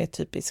kvinna som är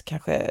typisk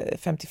kanske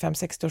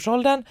 55-60 års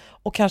åldern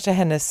och kanske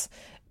hennes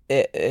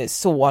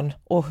son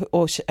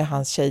och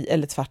hans tjej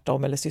eller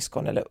tvärtom eller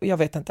syskon eller jag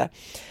vet inte.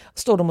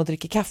 Står de och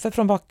dricker kaffe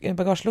från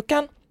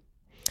bagageluckan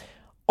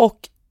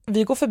och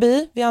vi går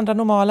förbi, vi andra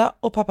normala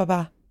och pappa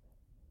bara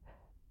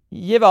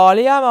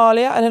Gevalia,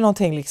 Amalia eller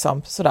någonting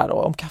liksom sådär då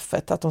om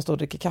kaffet, att de står och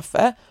dricker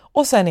kaffe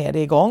och sen är det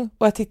igång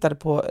och jag tittade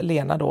på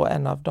Lena då,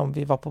 en av dem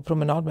vi var på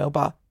promenad med och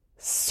bara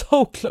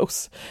so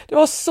close. Det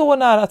var så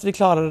nära att vi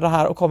klarade det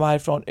här och komma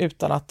härifrån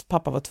utan att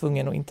pappa var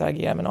tvungen att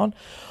interagera med någon.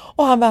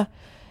 Och han bara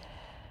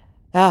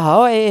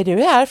jaha, är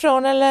du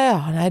härifrån eller?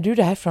 Ja, nej, du är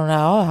därifrån.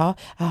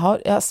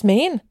 Jaha,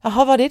 Smen.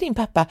 Jaha, var det din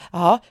pappa?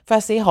 Jaha, får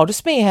jag se, har du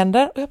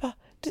smedhänder? Och jag bara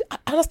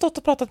han har stått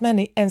och pratat med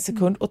henne i 1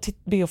 sekund och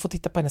be att få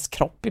titta på hennes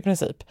kropp i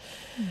princip.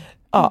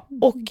 Ja,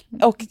 och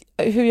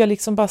hur jag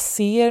liksom bara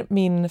ser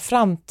min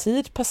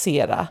framtid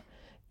passera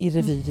i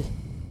revy.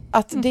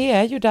 Att det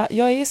är ju där,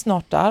 jag är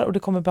snart där och det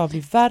kommer bara bli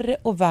värre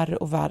och värre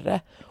och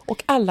värre.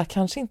 Och alla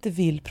kanske inte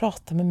vill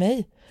prata med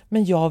mig,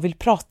 men jag vill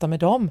prata med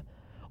dem.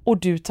 Och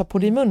du tar på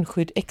dig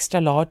munskydd extra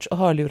large och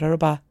hörlurar och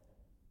bara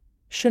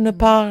je ne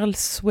parle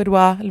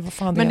suédois, eller vad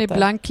fan det men heter.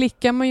 Ibland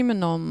klickar man ju med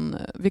någon,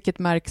 vilket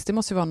märks, det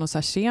måste ju vara något så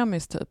här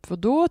kemiskt typ, för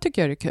då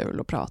tycker jag det är kul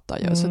att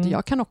prata. Så att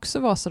jag kan också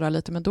vara sådär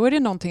lite, men då är det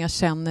någonting jag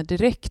känner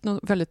direkt,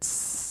 något väldigt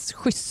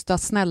schyssta,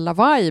 snälla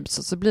vibes,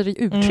 och så blir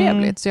det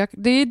urtrevligt. Så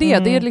det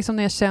är liksom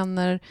när jag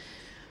känner,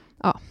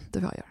 ja, det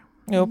var jag.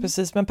 Jo,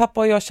 precis. Men pappa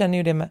och jag känner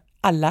ju det med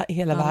alla i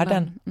hela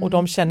världen. Och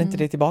de känner inte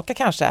det tillbaka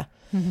kanske.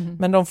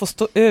 Men de får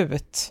stå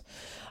ut.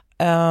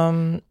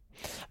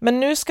 Men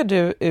nu ska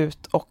du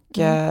ut och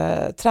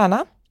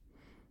träna.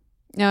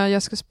 Ja,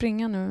 jag ska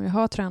springa nu. Jag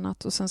har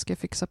tränat och sen ska jag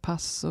fixa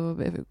pass och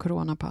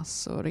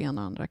coronapass och det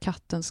ena och andra.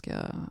 Katten ska...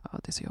 Ja,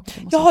 det är så jobbigt.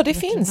 Ja, det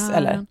finns,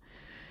 eller?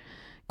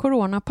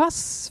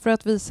 Coronapass för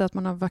att visa att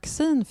man har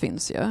vaccin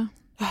finns ju.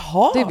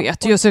 Jaha. Det vet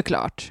du ju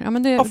såklart. Ja,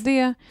 men det...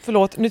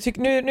 Förlåt,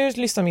 nu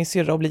lyssnar min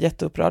syrra och blir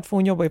jätteupprörd, för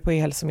hon jobbar ju på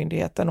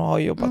E-hälsomyndigheten och har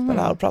jobbat med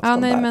det här och pratat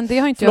om det här. Men det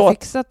har inte jag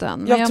fixat än.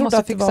 Men jag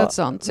måste fixa ett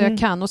sånt, så jag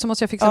kan. Och så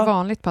måste jag fixa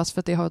vanligt pass för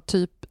att det har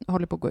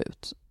håller på att gå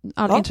ut.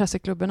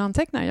 Intresseklubben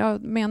antecknar.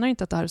 Jag menar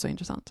inte att det här är så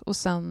intressant. Och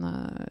sen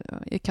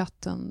är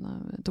katten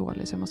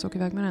dålig, så jag måste åka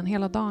iväg med den.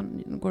 Hela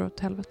dagen går åt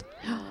helvete.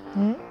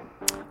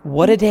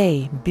 What a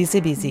day,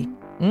 busy.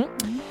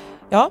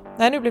 Ja,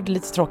 nu blev det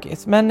lite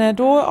tråkigt. Men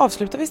då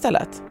avslutar vi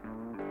istället.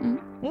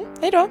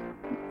 Hej då.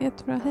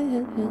 Jättebra,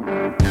 hej.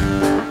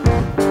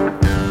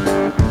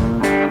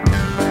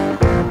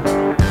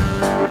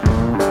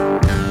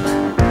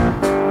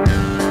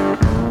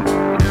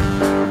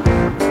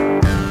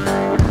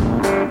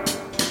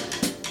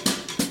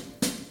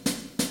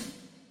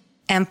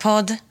 En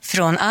podd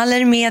från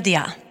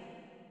Allermedia.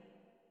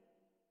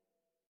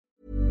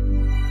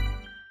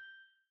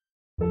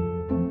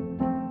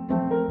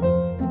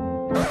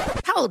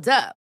 Hold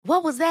up.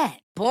 What was that?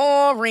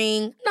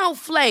 Boring. No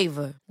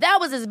flavor. That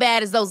was as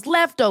bad as those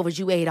leftovers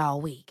you ate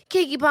all week.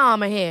 Keke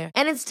Palmer here,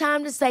 and it's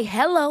time to say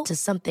hello to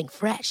something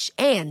fresh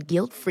and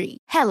guilt-free.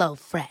 Hello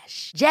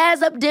Fresh.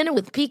 Jazz up dinner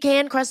with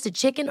pecan-crusted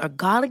chicken or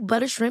garlic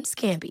butter shrimp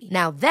scampi.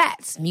 Now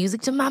that's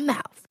music to my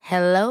mouth.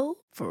 Hello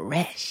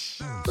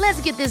Fresh.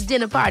 Let's get this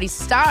dinner party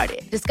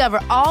started. Discover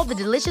all the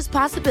delicious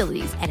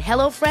possibilities at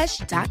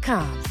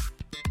hellofresh.com.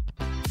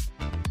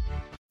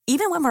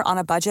 Even when we're on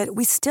a budget,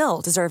 we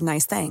still deserve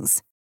nice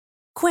things.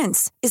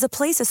 Quince is a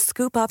place to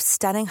scoop up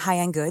stunning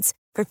high-end goods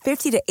for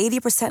 50 to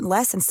 80%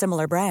 less than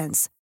similar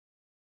brands.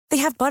 They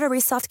have buttery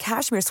soft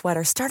cashmere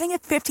sweaters starting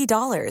at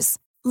 $50,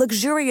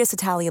 luxurious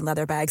Italian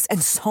leather bags,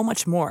 and so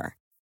much more.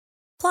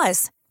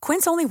 Plus,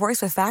 Quince only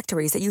works with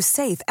factories that use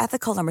safe,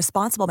 ethical, and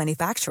responsible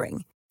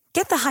manufacturing.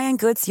 Get the high-end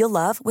goods you'll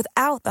love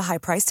without the high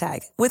price tag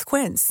with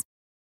Quince.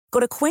 Go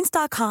to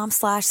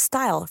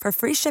quince.com/style for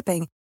free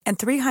shipping and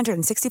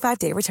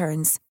 365-day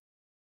returns.